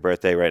celebrating her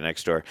birthday right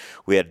next door.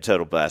 We had a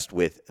total blast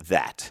with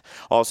that.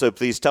 Also,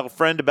 please tell a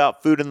friend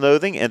about Food and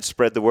Loathing and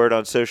spread the word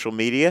on social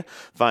media.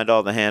 Find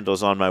all the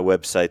handles on my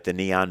website,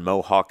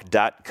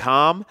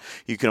 theneonmohawk.com.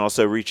 You can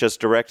also reach us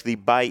directly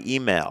by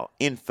email,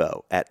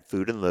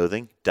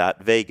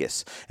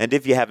 info@foodandloathing.vegas. And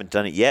if you haven't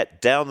done it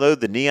yet, download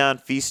the Neon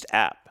Feast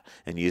app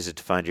and use it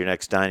to find your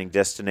next dining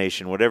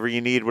destination. Whatever you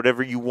need,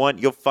 whatever you want,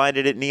 you'll find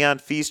it at Neon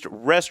Feast.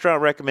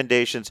 Restaurant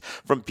recommendations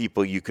from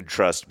people you could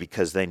trust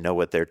because they know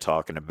what they're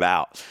talking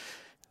about.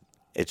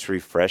 It's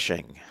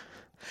refreshing.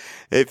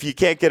 If you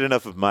can't get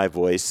enough of my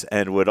voice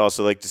and would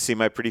also like to see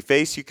my pretty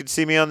face, you can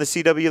see me on the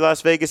CW Las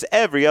Vegas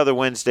every other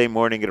Wednesday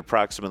morning at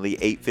approximately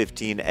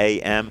 8:15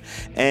 a.m.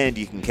 And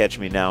you can catch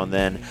me now and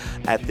then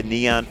at the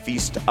Neon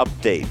Feast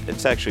Update.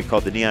 It's actually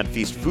called the Neon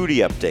Feast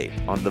Foodie Update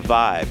on The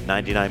Vibe,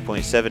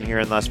 99.7 here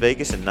in Las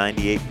Vegas and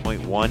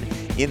 98.1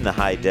 in the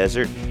High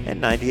Desert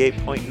and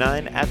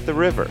 98.9 at the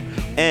River.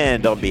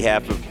 And on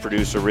behalf of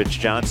producer Rich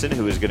Johnson,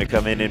 who is going to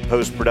come in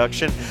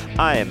post-production,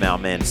 I am Al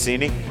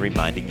Mancini,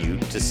 reminding you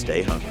to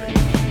stay hungry.